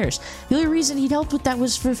 who cares? The only reason he'd helped with that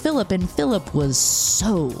was for Philip, and Philip was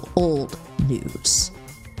so old news.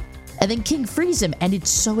 And then King frees him, and it's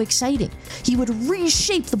so exciting. He would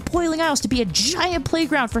reshape the Boiling Isles to be a giant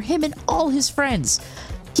playground for him and all his friends.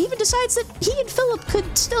 He even decides that he and Philip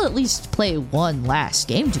could still at least play one last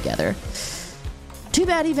game together. Too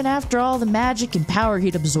bad even after all the magic and power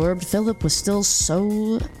he'd absorbed, Philip was still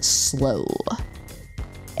so slow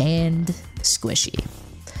and squishy.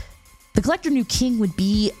 The collector knew King would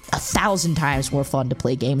be 1,000 times more fun to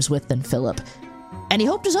play games with than Philip, and he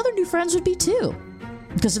hoped his other new friends would be too.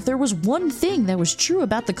 Because if there was one thing that was true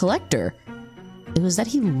about the collector, it was that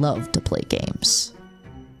he loved to play games.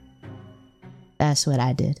 That's what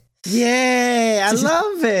I did. Yay! I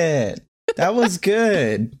love it. That was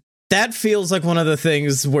good. That feels like one of the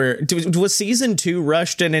things where... Was season 2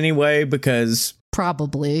 rushed in any way? Because...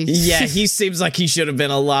 Probably. Yeah, he seems like he should have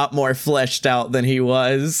been a lot more fleshed out than he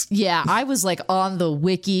was. Yeah, I was like on the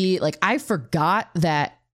wiki. Like, I forgot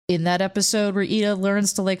that in that episode where Ida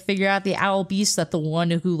learns to like figure out the owl beast, that the one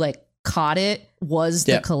who like caught it was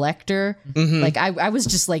the collector. Mm-hmm. Like I was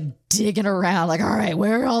just like digging around like, all right,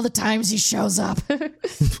 where are all the times he shows up?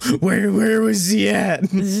 where was he at?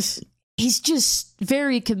 He's just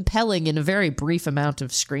very compelling in a very brief amount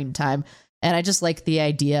of screen time. And I just like the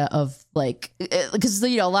idea of like, because,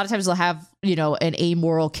 a lot of times they'll have, an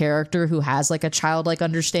amoral character who has like a childlike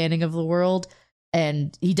understanding of the world.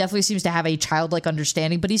 And he definitely seems to have a childlike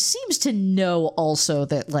understanding, but he seems to know also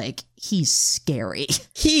that, like, he's scary.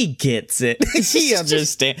 He gets it. He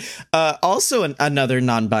understands. Also, another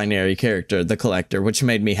non-binary character, the collector, which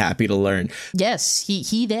made me happy to learn. Yes,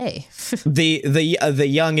 they. The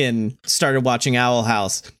youngin started watching Owl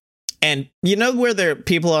House, and where there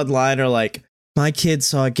people online are like, my kid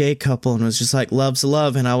saw a gay couple and was just like, love's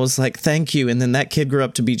love. And I was like, thank you. And then that kid grew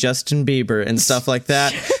up to be Justin Bieber and stuff like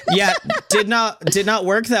that. Yeah, did not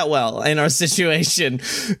work that well in our situation,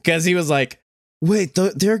 because he was like, wait,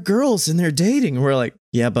 they're girls and they're dating. And we're like,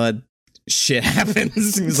 yeah, bud, shit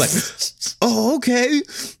happens. He was like, oh, okay.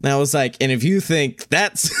 And I was like, and if you think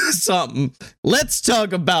that's something, let's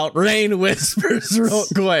talk about Rain Whispers real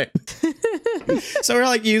quick. So we're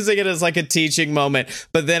like using it as like a teaching moment.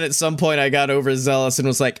 But then at some point I got overzealous and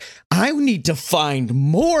was like, I need to find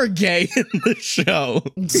more gay in the show.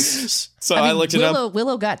 So I looked it up.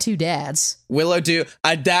 Willow got 2 dads. Willow do.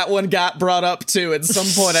 That one got brought up too. At some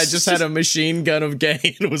point I just had a machine gun of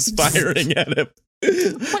gay and was firing at him.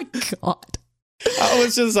 Oh my God. I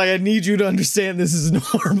was just like, I need you to understand this is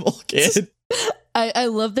normal, kid. I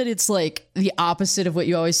love that it's like the opposite of what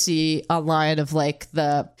you always see online of like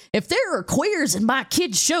if there are queers in my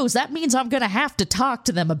kids' shows, that means I'm going to have to talk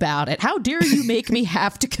to them about it. How dare you make me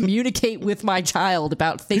have to communicate with my child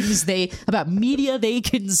about about media they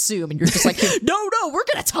consume? And you're just like, no, we're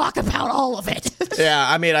going to talk about all of it. Yeah,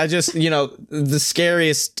 I mean, I just, the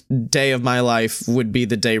scariest day of my life would be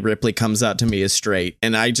the day Ripley comes out to me as straight.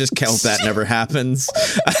 And I just hope that never happens.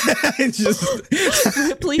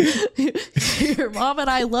 Ripley, your mom and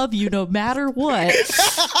I love you no matter what.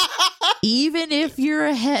 Even if you're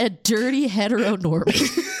a dirty heteronormie.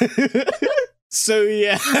 So,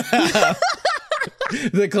 yeah.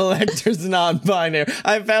 The collector's non-binary.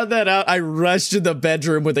 I found that out. I rushed to the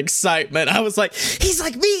bedroom with excitement. I was like, he's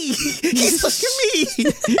like me. He's like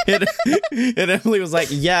me. And Emily was like,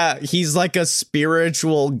 yeah, he's like a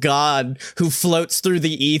spiritual god who floats through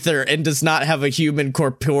the ether and does not have a human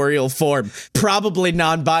corporeal form. Probably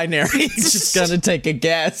non-binary. Just gonna take a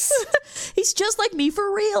guess. He's just like me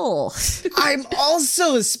for real. I'm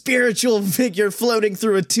also a spiritual figure floating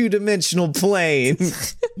through a 2-dimensional plane.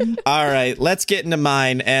 All right, let's get into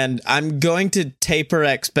mine. And I'm going to taper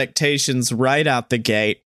expectations right out the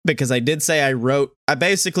gate because I did say I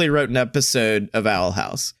basically wrote an episode of Owl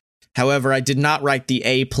House. However, I did not write the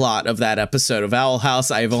A plot of that episode of Owl House.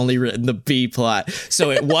 I have only written the B plot.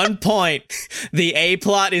 So at one point, the A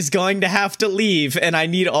plot is going to have to leave, and I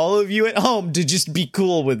need all of you at home to just be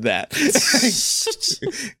cool with that.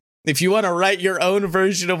 If you want to write your own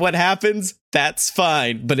version of what happens, that's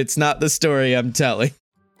fine, but it's not the story I'm telling.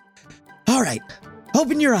 All right,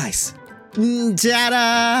 open your eyes.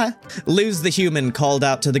 Ta-da! Luz the human called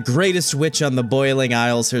out to the greatest witch on the Boiling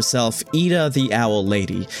Isles herself, Ida the Owl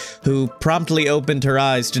Lady, who promptly opened her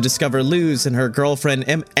eyes to discover Luz and her girlfriend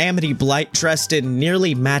Amity Blight dressed in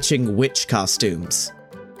nearly matching witch costumes.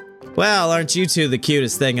 Well, aren't you two the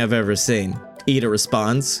cutest thing I've ever seen? Ida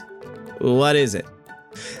responds. What is it?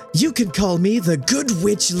 You can call me the Good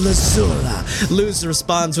Witch Lazura. Luz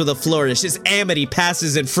responds with a flourish as Amity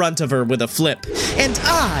passes in front of her with a flip. And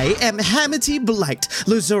I am Amity Blight,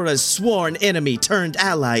 Lazura's sworn enemy turned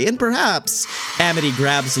ally, and perhaps... Amity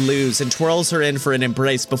grabs Luz and twirls her in for an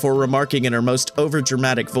embrace before remarking in her most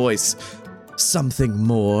overdramatic voice, something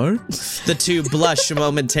more? The two blush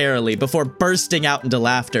momentarily before bursting out into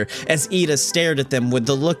laughter as Ida stared at them with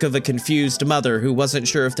the look of a confused mother who wasn't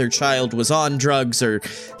sure if their child was on drugs or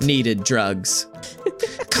needed drugs.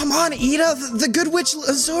 Come on, Ida, the Good Witch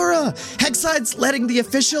Azura! Hexside's letting the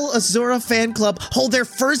official Azura fan club hold their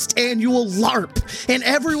first annual LARP, and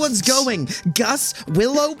everyone's going. Gus,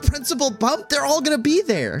 Willow, Principal Bump, they're all gonna be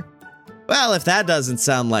there. Well, if that doesn't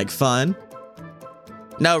sound like fun.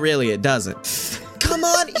 No, really, it doesn't. Come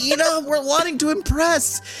on, Ida, we're wanting to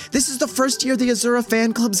impress. This is the first year the Azura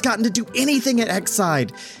fan club's gotten to do anything at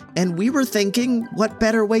Hexside. And we were thinking, what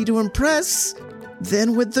better way to impress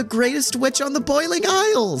than with the greatest witch on the Boiling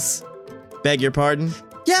Isles? Beg your pardon?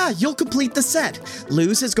 Yeah, you'll complete the set.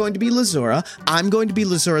 Luz is going to be Lazura, I'm going to be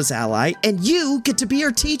Lazura's ally, and you get to be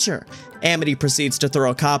her teacher. Amity proceeds to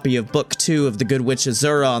throw a copy of Book 2 of The Good Witch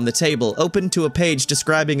Azura on the table, open to a page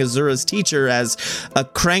describing Azura's teacher as a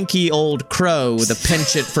cranky old crow with a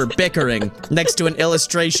penchant for bickering, next to an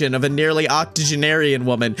illustration of a nearly octogenarian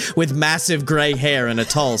woman with massive gray hair and a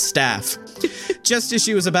tall staff. Just as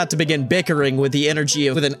she was about to begin bickering with the energy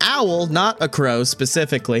of an owl, not a crow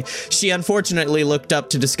specifically, she unfortunately looked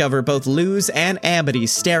up to discover both Luz and Amity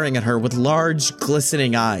staring at her with large,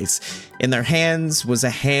 glistening eyes. In their hands was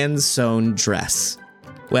a hand-sewn dress.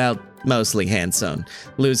 Well, mostly hand-sewn.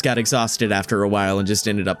 Luz got exhausted after a while and just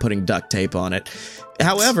ended up putting duct tape on it.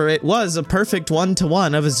 However, it was a perfect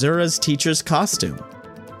one-to-one of Azura's teacher's costume.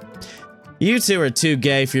 You two are too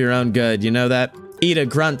gay for your own good, you know that? Ida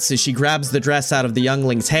grunts as she grabs the dress out of the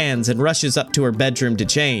youngling's hands and rushes up to her bedroom to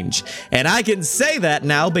change. And I can say that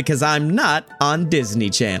now because I'm not on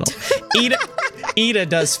Disney Channel. Ida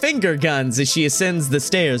does finger guns as she ascends the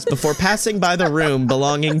stairs before passing by the room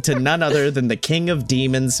belonging to none other than the King of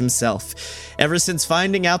Demons himself. Ever since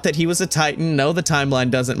finding out that he was a Titan, no, the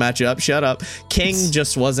timeline doesn't match up, shut up, King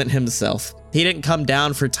just wasn't himself. He didn't come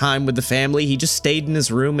down for time with the family. He just stayed in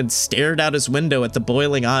his room and stared out his window at the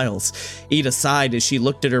boiling aisles. Ida sighed as she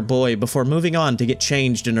looked at her boy before moving on to get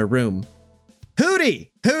changed in her room.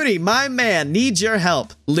 Hooty, my man, needs your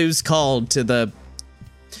help, Luz called to the...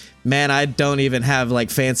 Man, I don't even have,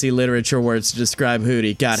 like, fancy literature words to describe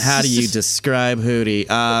Hooty. God, how do you describe Hooty?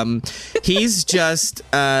 He's just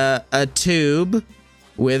a tube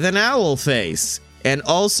with an owl face. And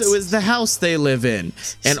also is the house they live in.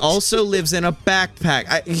 And also lives in a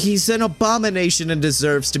backpack. He's an abomination and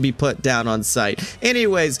deserves to be put down on sight.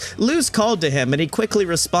 Anyways, Luz called to him, and he quickly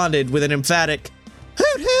responded with an emphatic,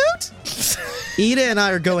 "Hoot hoot!" Ida and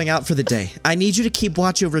I are going out for the day. I need you to keep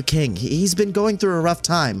watch over King. He's been going through a rough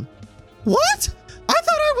time. What? I thought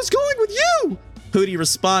I was going with you! Hooty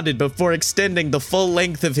responded before extending the full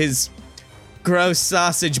length of his gross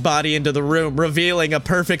sausage body into the room, revealing a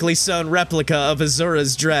perfectly sewn replica of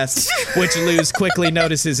Azura's dress, which Luz quickly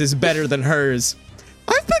notices is better than hers.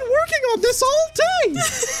 I've been working on this all day!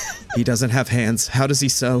 He doesn't have hands. How does he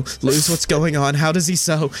sew? Luz, what's going on? How does he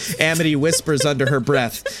sew? Amity whispers under her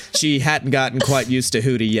breath. She hadn't gotten quite used to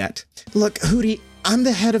Hooty yet. Look, Hooty, I'm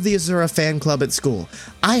the head of the Azura fan club at school.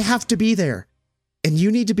 I have to be there. And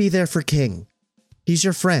you need to be there for King. He's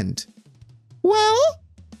your friend. Well,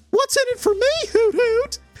 what's in it for me, Hoot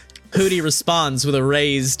Hoot? Hooty responds with a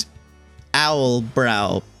raised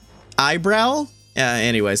eyebrow.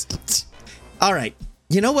 Anyways. All right.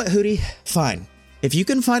 You know what, Hooty? Fine. If you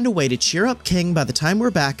can find a way to cheer up King by the time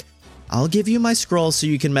we're back, I'll give you my scroll so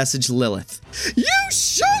you can message Lilith. You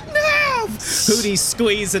shouldn't have! Hooty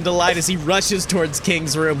squeezes in delight as he rushes towards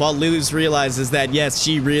King's room while Luz realizes that, yes,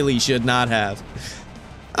 she really should not have.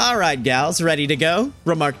 All right, gals, ready to go?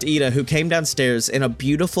 Remarked Ida, who came downstairs in a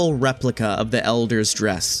beautiful replica of the Elder's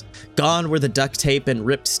dress. Gone were the duct tape and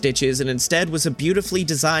ripped stitches, and instead was a beautifully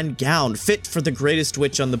designed gown fit for the greatest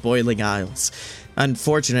witch on the Boiling Isles.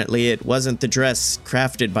 Unfortunately, it wasn't the dress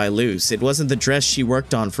crafted by Luz. It wasn't the dress she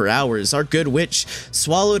worked on for hours. Our good witch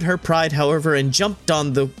swallowed her pride, however, and jumped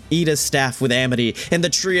on the Ida's staff with Amity, and the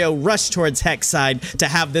trio rushed towards Hexside to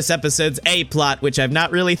have this episode's A-plot, which I've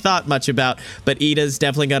not really thought much about, but Ida's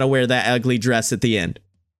definitely gonna wear that ugly dress at the end.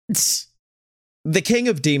 The King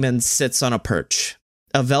of Demons sits on a perch,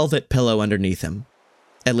 a velvet pillow underneath him.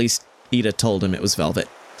 At least, Ida told him it was velvet.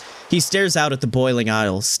 He stares out at the Boiling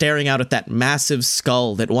Isles, staring out at that massive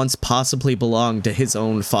skull that once possibly belonged to his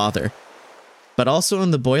own father. But also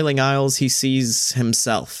in the Boiling Isles, he sees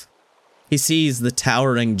himself. He sees the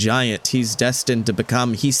towering giant he's destined to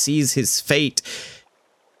become. He sees his fate.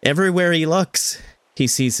 Everywhere he looks, he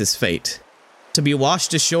sees his fate. To be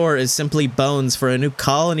washed ashore is simply bones for a new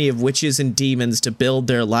colony of witches and demons to build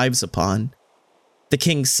their lives upon. The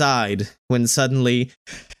king sighed when suddenly,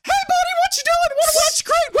 "Hey, buddy, what you doing? Want to watch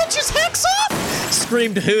Great Witch's Hex Off?"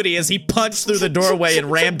 screamed Hooty as he punched through the doorway and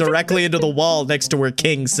rammed directly into the wall next to where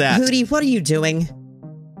King sat. Hooty, what are you doing?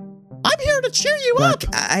 I'm here to cheer you up.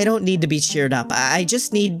 Look, I don't need to be cheered up. I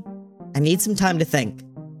need some time to think.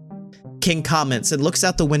 King comments and looks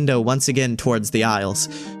out the window once again towards the aisles.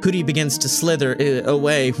 Hooty begins to slither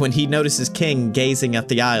away when he notices King gazing at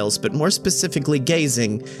the aisles, but more specifically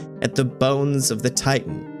gazing at the bones of the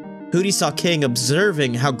Titan. Hooty saw King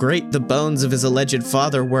observing how great the bones of his alleged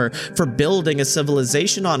father were for building a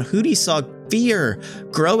civilization on. Hooty saw fear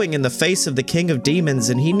growing in the face of the King of Demons,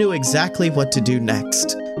 and he knew exactly what to do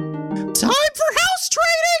next. Time for house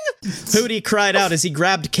training! Hooty cried out as he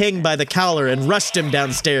grabbed King by the collar and rushed him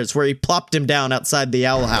downstairs, where he plopped him down outside the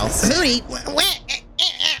owl house. Hooty,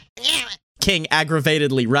 King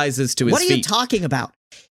aggravatedly rises to his feet. What are you talking about?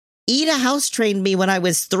 Ida house trained me when I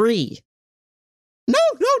was 3. No,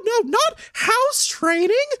 not house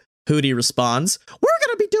training, Hooty responds. We're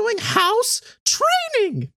gonna be doing house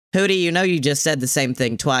training. Hooty, you know you just said the same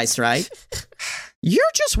thing twice, right? You're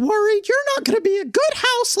just worried you're not gonna be a good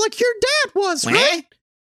house like your dad was, right?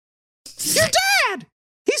 Your dad!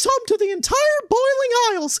 He's home to the entire Boiling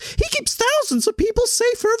Isles. He keeps thousands of people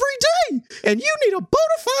safe every day. And you need a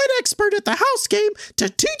bona fide expert at the house game to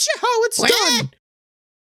teach you how it's done.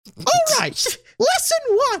 All right, lesson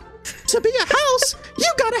 1. To be a house,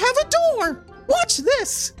 you gotta have a door. Watch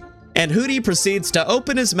this. And Hooty proceeds to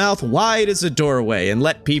open his mouth wide as a doorway and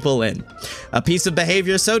let people in. A piece of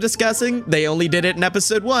behavior so disgusting, they only did it in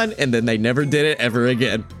episode 1, and then they never did it ever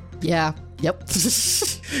again. Yeah. Yep.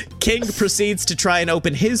 King proceeds to try and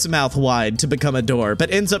open his mouth wide to become a door, but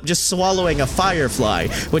ends up just swallowing a firefly,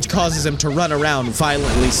 which causes him to run around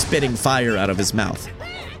violently spitting fire out of his mouth.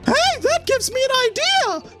 Hey, that gives me an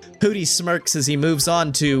idea! Hooty smirks as he moves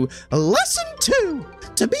on to lesson 2.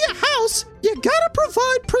 To be a house, you gotta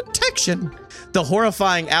provide protection. The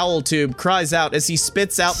horrifying owl tube cries out as he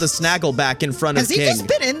spits out the Snaggleback in front of King. Has he just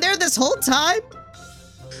been in there this whole time?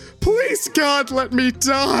 Please, God, let me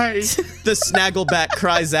die. The Snaggleback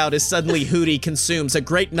cries out as suddenly Hooty consumes a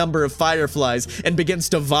great number of fireflies and begins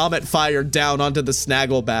to vomit fire down onto the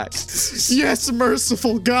Snaggleback. Yes,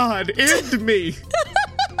 merciful God, end me.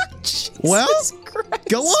 Well, Christ.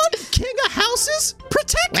 Go on, King of Houses,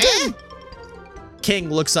 protect him.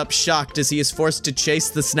 King looks up shocked as he is forced to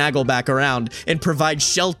chase the Snaggleback around and provide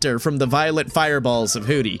shelter from the violent fireballs of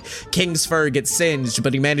Hooty. King's fur gets singed,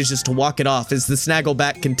 but he manages to walk it off as the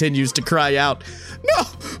Snaggleback continues to cry out, "No,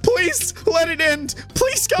 please, let it end.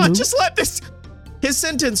 Please, God, just let this..." His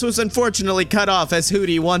sentence was unfortunately cut off as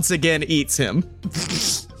Hooty once again eats him.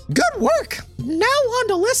 Good work. Now on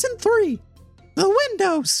to lesson 3. The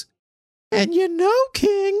windows. And you know,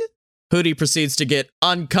 King... Hooty proceeds to get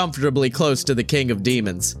uncomfortably close to the King of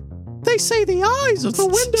Demons. They say the eyes are the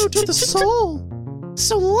window to the soul,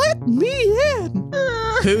 so let me in.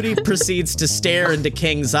 Hooty proceeds to stare into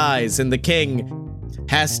King's eyes, and the King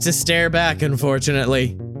has to stare back,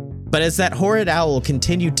 unfortunately. But as that horrid owl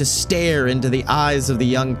continued to stare into the eyes of the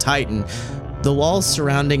young Titan, the walls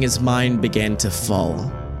surrounding his mind began to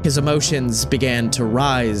fall. His emotions began to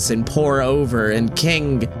rise and pour over, and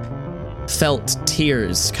King felt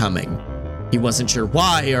tears coming. He wasn't sure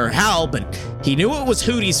why or how, but he knew it was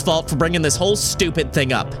Hooty's fault for bringing this whole stupid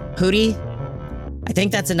thing up. Hooty, I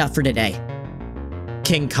think that's enough for today.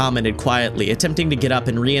 King commented quietly, attempting to get up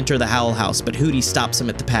and re-enter the Howl House, but Hooty stops him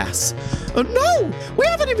at the pass. No! We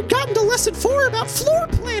haven't even gotten to lesson 4 about floor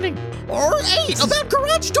planning! Or 8 about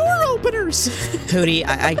garage door openers! Hooty,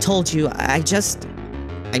 I told you, I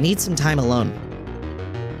need some time alone.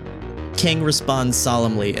 King responds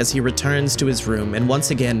solemnly as he returns to his room and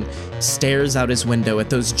once again stares out his window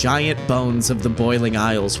at those giant bones of the Boiling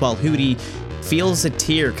Isles while Hooty feels a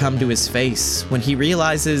tear come to his face when he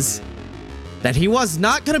realizes that he was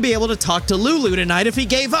not going to be able to talk to Lulu tonight if he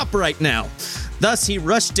gave up right now. Thus, he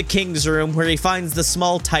rushed to King's room where he finds the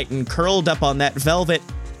small Titan curled up on that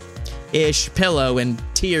velvet-ish pillow and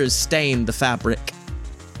tears stain the fabric.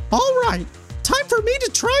 All right. Time for me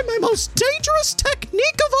to try my most dangerous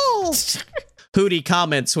technique of all. Hooty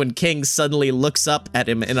comments when King suddenly looks up at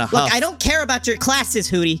him in a huff. Look, I don't care about your classes,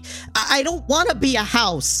 Hooty. I don't want to be a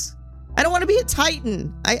house. I don't want to be a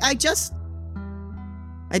Titan. I just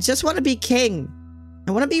want to be king.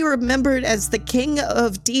 I want to be remembered as the king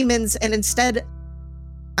of demons, and instead,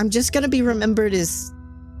 I'm just going to be remembered as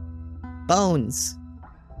Bones.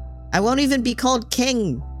 I won't even be called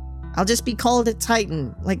king. I'll just be called a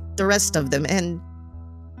Titan, like the rest of them, and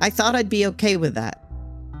I thought I'd be okay with that.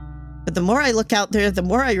 But the more I look out there, the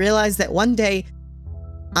more I realize that one day,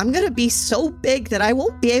 I'm gonna be so big that I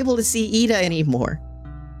won't be able to see Iida anymore.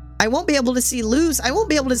 I won't be able to see Luz. I won't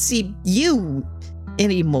be able to see you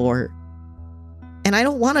anymore. And I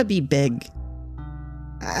don't want to be big.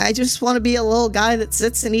 I just want to be a little guy that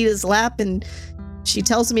sits in Iida's lap and she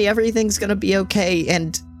tells me everything's gonna be okay,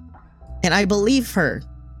 and I believe her.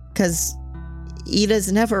 Because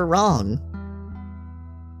Iida's never wrong.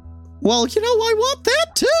 Well, you know, I want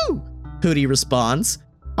that too, Hooty responds.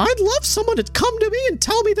 I'd love someone to come to me and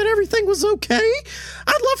tell me that everything was okay.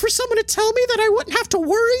 I'd love for someone to tell me that I wouldn't have to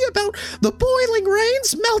worry about the boiling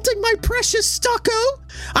rains melting my precious stucco.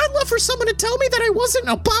 I'd love for someone to tell me that I wasn't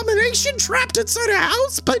an abomination trapped inside a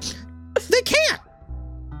house, but they can't.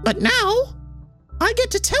 But now, I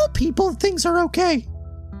get to tell people things are okay.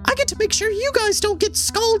 I get to make sure you guys don't get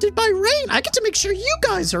scalded by rain. I get to make sure you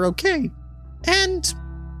guys are okay. And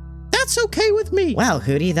that's okay with me. Wow,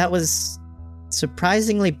 Hooty, that was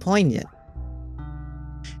surprisingly poignant.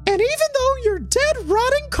 And even though your dead,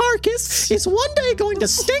 rotting carcass is one day going to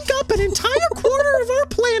stink up an entire quarter of our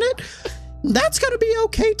planet, that's going to be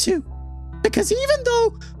okay too. Because even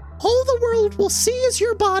though all the world will see is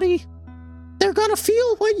your body, they're going to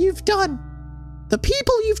feel what you've done. The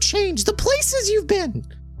people you've changed, the places you've been.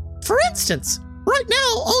 For instance, right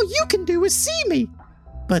now, all you can do is see me,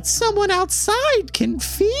 but someone outside can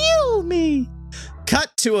feel me.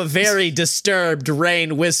 Cut to a very disturbed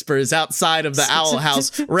Rain whispers outside of the Owl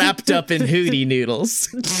House, wrapped up in Hooty noodles.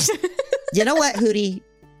 You know what, Hooty?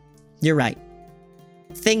 You're right.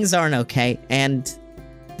 Things aren't okay, and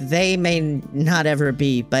they may not ever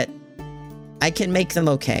be, but I can make them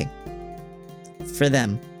okay. For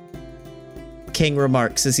them. King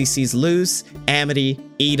remarks as he sees Luz, Amity,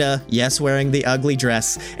 Ida, yes, wearing the ugly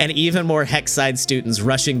dress, and even more Hexside students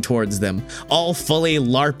rushing towards them, all fully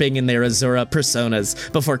LARPing in their Azura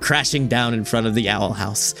personas before crashing down in front of the Owl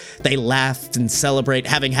House. They laughed and celebrate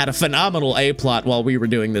having had a phenomenal A-plot while we were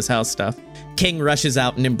doing this house stuff. King rushes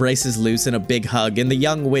out and embraces Luz in a big hug, and the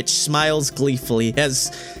young witch smiles gleefully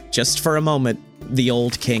as, just for a moment, the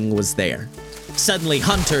old king was there. Suddenly,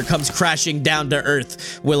 Hunter comes crashing down to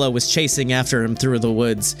Earth. Willow was chasing after him through the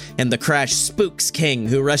woods, and the crash spooks King,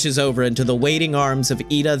 who rushes over into the waiting arms of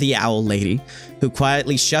Ida the Owl Lady, who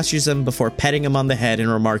quietly shushes him before petting him on the head and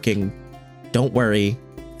remarking, "Don't worry,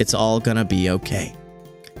 it's all gonna be okay."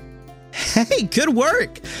 Hey, good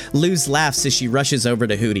work! Luz laughs as she rushes over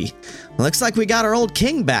to Hooty. Looks like we got our old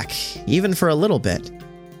king back, even for a little bit.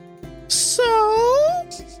 So,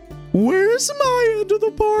 where's my end of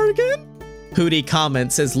the bargain? Hooty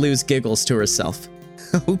comments as Luz giggles to herself.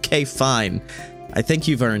 Okay, fine. I think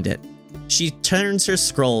you've earned it. She turns her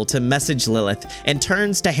scroll to message Lilith and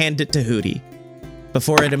turns to hand it to Hooty,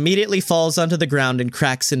 before it immediately falls onto the ground and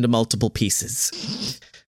cracks into multiple pieces.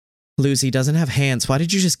 Luz, he doesn't have hands. Why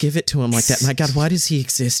did you just give it to him like that? My God, why does he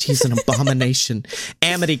exist? He's an abomination.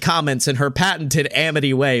 Amity comments in her patented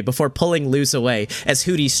Amity way before pulling Luz away as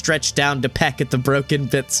Hooty stretched down to peck at the broken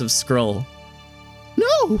bits of scroll.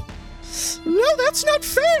 No, that's not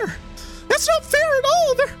fair. That's not fair at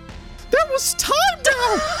all. There was time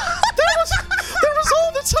now. There was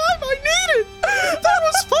all the time I needed. There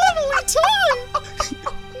was finally time.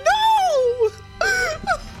 No.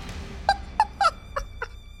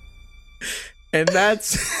 And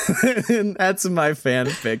that's my fan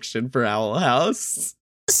fiction for Owl House.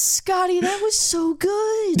 Scotty, that was so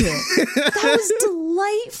good. That was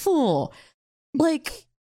delightful. Like,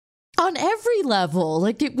 on every level,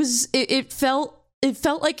 like it felt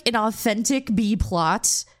like an authentic B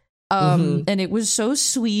plot, and it was so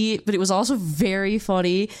sweet, but it was also very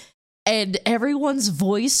funny, and everyone's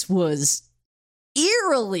voice was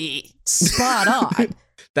eerily spot on.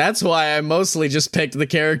 That's why I mostly just picked the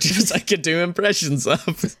characters I could do impressions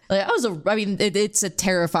of. Like, it's a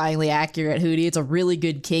terrifyingly accurate Hooty. It's a really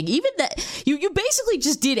good king. Even that you basically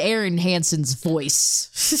just did Aaron Hansen's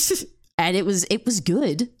voice. And it was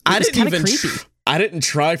good. I didn't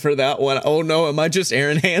try for that one. Oh no, am I just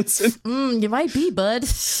Aaron Hansen? You might be, bud.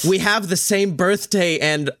 We have the same birthday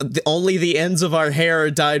and only the ends of our hair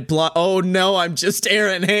are dyed blonde. Oh no, I'm just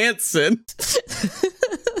Aaron Hansen.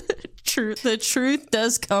 The truth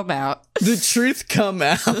does come out. The truth come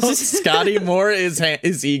out. Scotty Moore is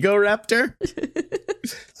Ego Raptor.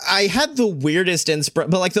 I had the weirdest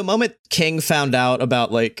but like the moment King found out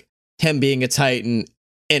about like him being a Titan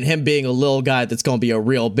and him being a little guy that's going to be a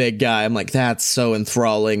real big guy, I'm like, that's so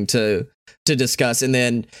enthralling to discuss. And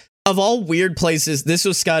then, of all weird places, this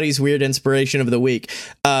was Scotty's weird inspiration of the week.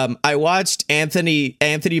 I watched Anthony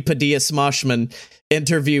Padilla Smoshman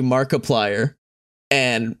interview Markiplier,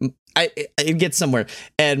 and I get somewhere.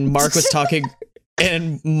 And Mark was talking.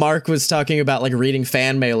 And Mark was talking about like reading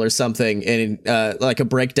fan mail or something, and like a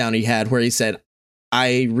breakdown he had where he said,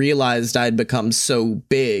 I realized I'd become so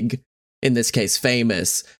big, in this case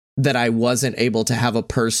famous, that I wasn't able to have a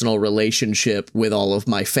personal relationship with all of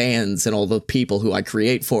my fans and all the people who I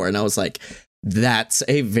create for. And I was like, this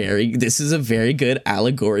is a very good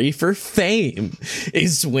allegory for fame,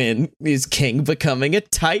 is King becoming a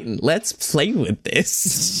Titan. Let's play with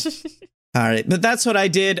this. All right, but that's what I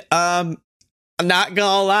did. I'm not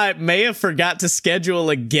gonna lie, Maya forgot to schedule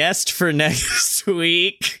a guest for next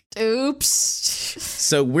week. Oops.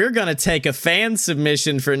 So we're gonna take a fan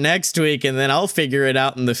submission for next week, and then I'll figure it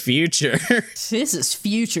out in the future. This is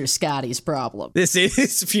future Scotty's problem. This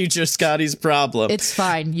is future Scotty's problem. It's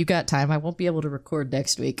fine. You got time. I won't be able to record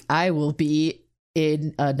next week. I will be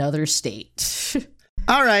in another state.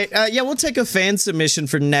 All right. Yeah, we'll take a fan submission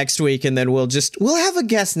for next week, and then we'll have a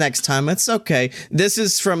guest next time. It's okay. This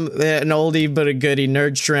is from an oldie but a goodie,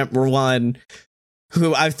 Nerd Shrimp 1,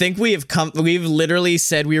 who I think we've literally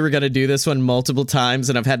said we were going to do this one multiple times,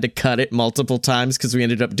 and I've had to cut it multiple times because we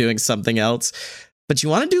ended up doing something else. But you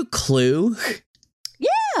want to do Clue?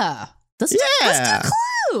 Yeah. Let's do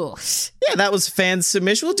Clue. Yeah, that was fan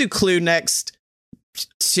submission. We'll do Clue next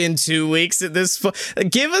in 2 weeks at this point.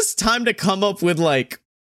 Give us time to come up with like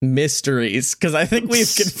mysteries, because I think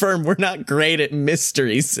we've confirmed we're not great at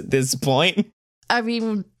mysteries at this point. I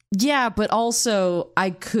mean, yeah, but also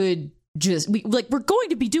I could we're going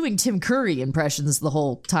to be doing Tim Curry impressions the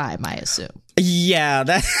whole time, I assume. Yeah,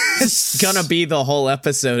 that's gonna be the whole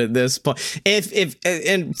episode at this point. If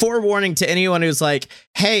and forewarning to anyone who's like,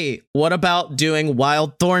 hey, what about doing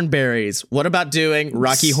Wild Thornberries? What about doing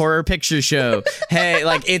Rocky Horror Picture Show? Hey,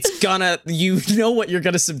 like it's gonna, you know what you're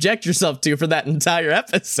gonna subject yourself to for that entire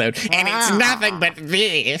episode, and it's nothing but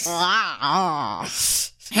this.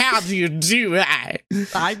 How do you do that?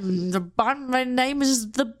 My name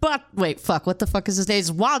is the butt. Wait, fuck. What the fuck is his name? It's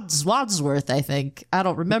Wadsworth, I think. I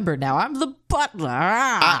don't remember now. I'm the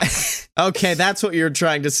butler. Okay, that's what you're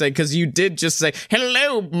trying to say, because you did just say,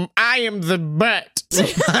 hello, I am the butt.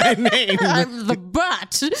 My name. I'm the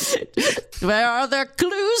butt. Where are there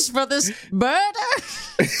clues for this murder?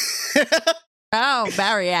 Oh,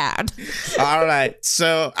 Marianne. All right,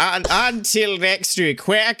 so until next week,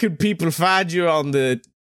 where could people find you on the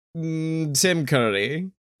Tim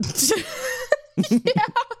Curry?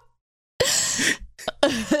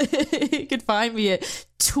 You can find me at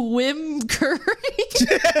Twim Curry.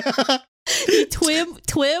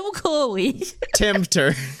 Twim Curry.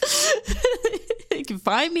 Tempter. You can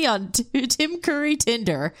find me on Tim Curry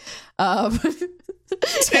Tinder.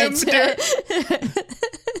 Tempter.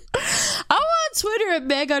 I'm on Twitter at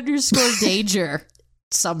Meg_Danger.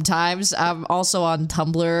 Sometimes I'm also on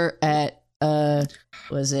Tumblr at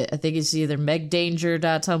was it? I think it's either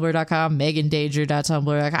megdanger.tumblr.com,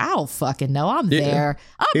 megandanger.tumblr.com. I don't fucking know. I'm there.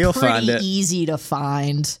 I'm You'll pretty find it. easy to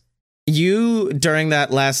find. You, during that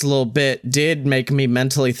last little bit, did make me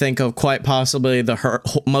mentally think of quite possibly the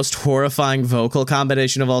most horrifying vocal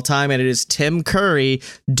combination of all time, and it is Tim Curry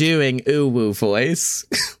doing Uwu voice.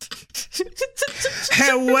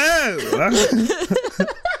 Hello.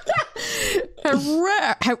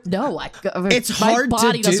 No, it's my hard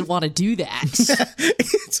body to do. doesn't want to do that.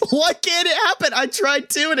 Why can't it happen? I tried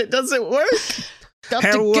to, and it doesn't work. Got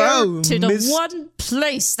Hello, to go to the Miss- one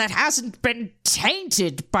place that hasn't been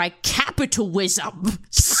tainted by capitalism.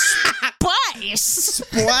 Spice.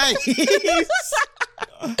 Twice.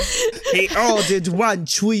 He ordered one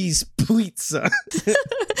cheese pizza.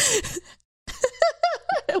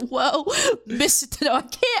 Whoa, Mr. No, I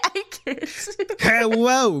can't.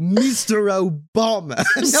 Hello, Mr. Obama.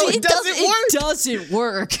 No, See, it doesn't work. It doesn't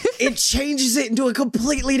work. It changes it into a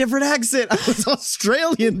completely different accent. I was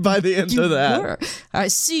Australian by the end of that. Were. I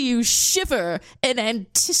see you shiver in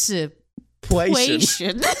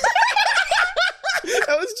anticipation. That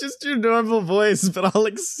was just your normal voice, but I'll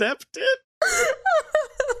accept it.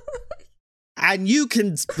 And you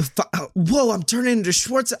can, whoa, I'm turning into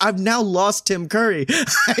Schwartz. I've now lost Tim Curry.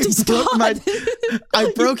 I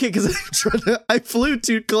broke it because I flew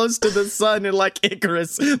too close to the sun, and like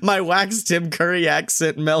Icarus, my wax Tim Curry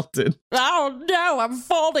accent melted. Oh no, I'm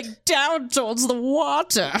falling down towards the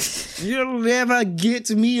water. You'll never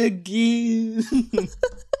get me again.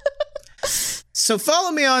 So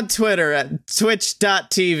follow me on Twitter at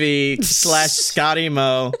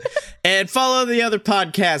twitch.tv/ScottyMo and follow the other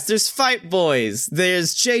podcasts. There's Fight Boys,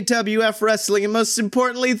 there's JWF Wrestling, and most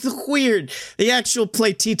importantly, The Weird, the actual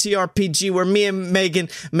play TTRPG where me and Megan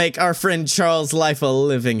make our friend Charles' life a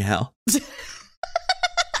living hell.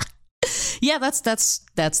 Yeah, that's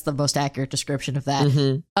the most accurate description of that.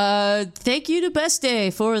 Mm-hmm. Thank you to Best Day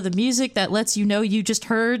for the music that lets you know you just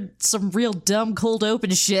heard some real dumb cold open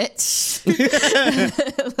shit.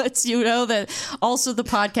 Lets you know that also the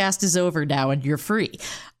podcast is over now and you're free.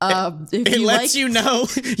 It lets you know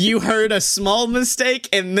you heard a small mistake,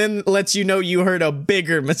 and then lets you know you heard a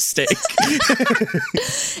bigger mistake. And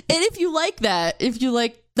if you like that, if you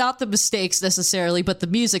like not the mistakes necessarily, but the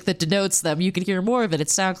music that denotes them, you can hear more of it at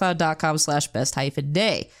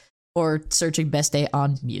soundcloud.com/best-day or searching Best Day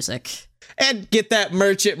on music. And get that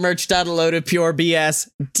merch at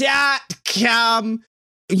merch.aloadofpurebs.com.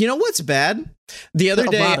 You know what's bad? The other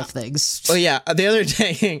day, a lot of things. Oh yeah, the other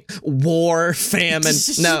day, war, famine.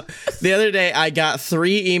 No, the other day I got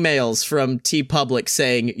 3 emails from TeePublic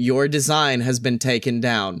saying your design has been taken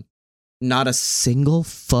down. Not a single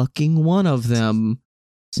fucking one of them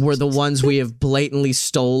were the ones we have blatantly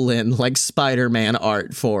stolen, like Spider-Man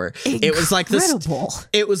art for. Incredible. It was like this.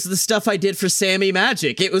 It was the stuff I did for Sammy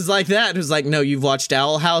Magic. It was like that. It was like, no, you've watched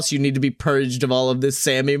Owl House. You need to be purged of all of this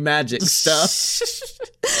Sammy Magic stuff.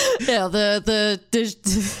 Yeah, the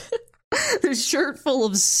shirt full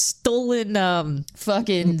of stolen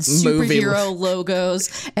fucking superhero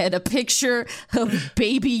logos and a picture of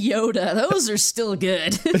Baby Yoda. Those are still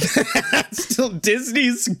good. Still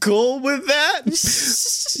Disney's cool with that?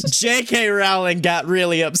 J.K. Rowling got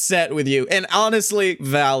really upset with you, and honestly,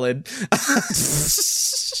 valid.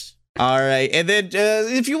 All right, and then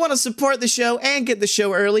if you want to support the show and get the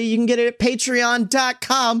show early, you can get it at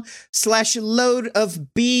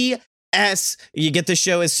patreon.com/loadofb. You get the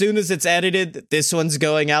show as soon as it's edited. This one's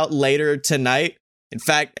going out later tonight. In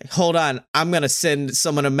fact, hold on. I'm going to send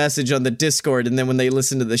someone a message on the Discord, and then when they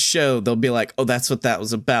listen to the show, they'll be like, oh, that's what that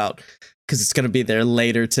was about. Because it's going to be there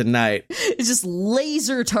later tonight. It's just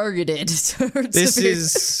laser targeted. This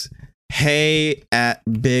is Hey at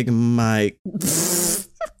Big Mike.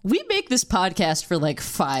 We make this podcast for like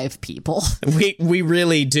 5 people. We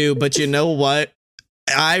really do, but you know what?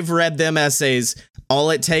 I've read them essays. All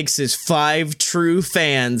it takes is 5 true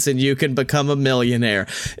fans and you can become a millionaire.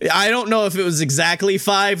 I don't know if it was exactly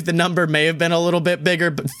 5. The number may have been a little bit bigger,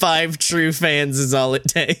 but 5 true fans is all it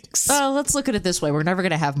takes. Let's look at it this way. We're never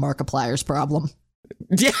going to have Markiplier's problem.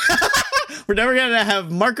 Yeah. We're never going to have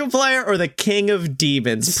Markiplier or the King of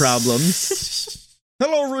Demons problems.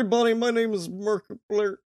 Hello, everybody. My name is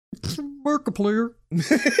Markiplier. Markiplier.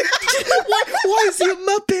 Why is he a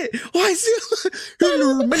Muppet? Why is he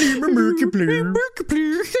Hello, my name is Markiplier.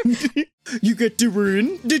 Markiplier. You get to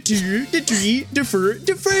run, the 2, the 3, the 4,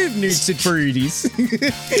 the 5 nights at parties.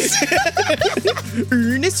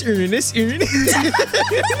 Ernest.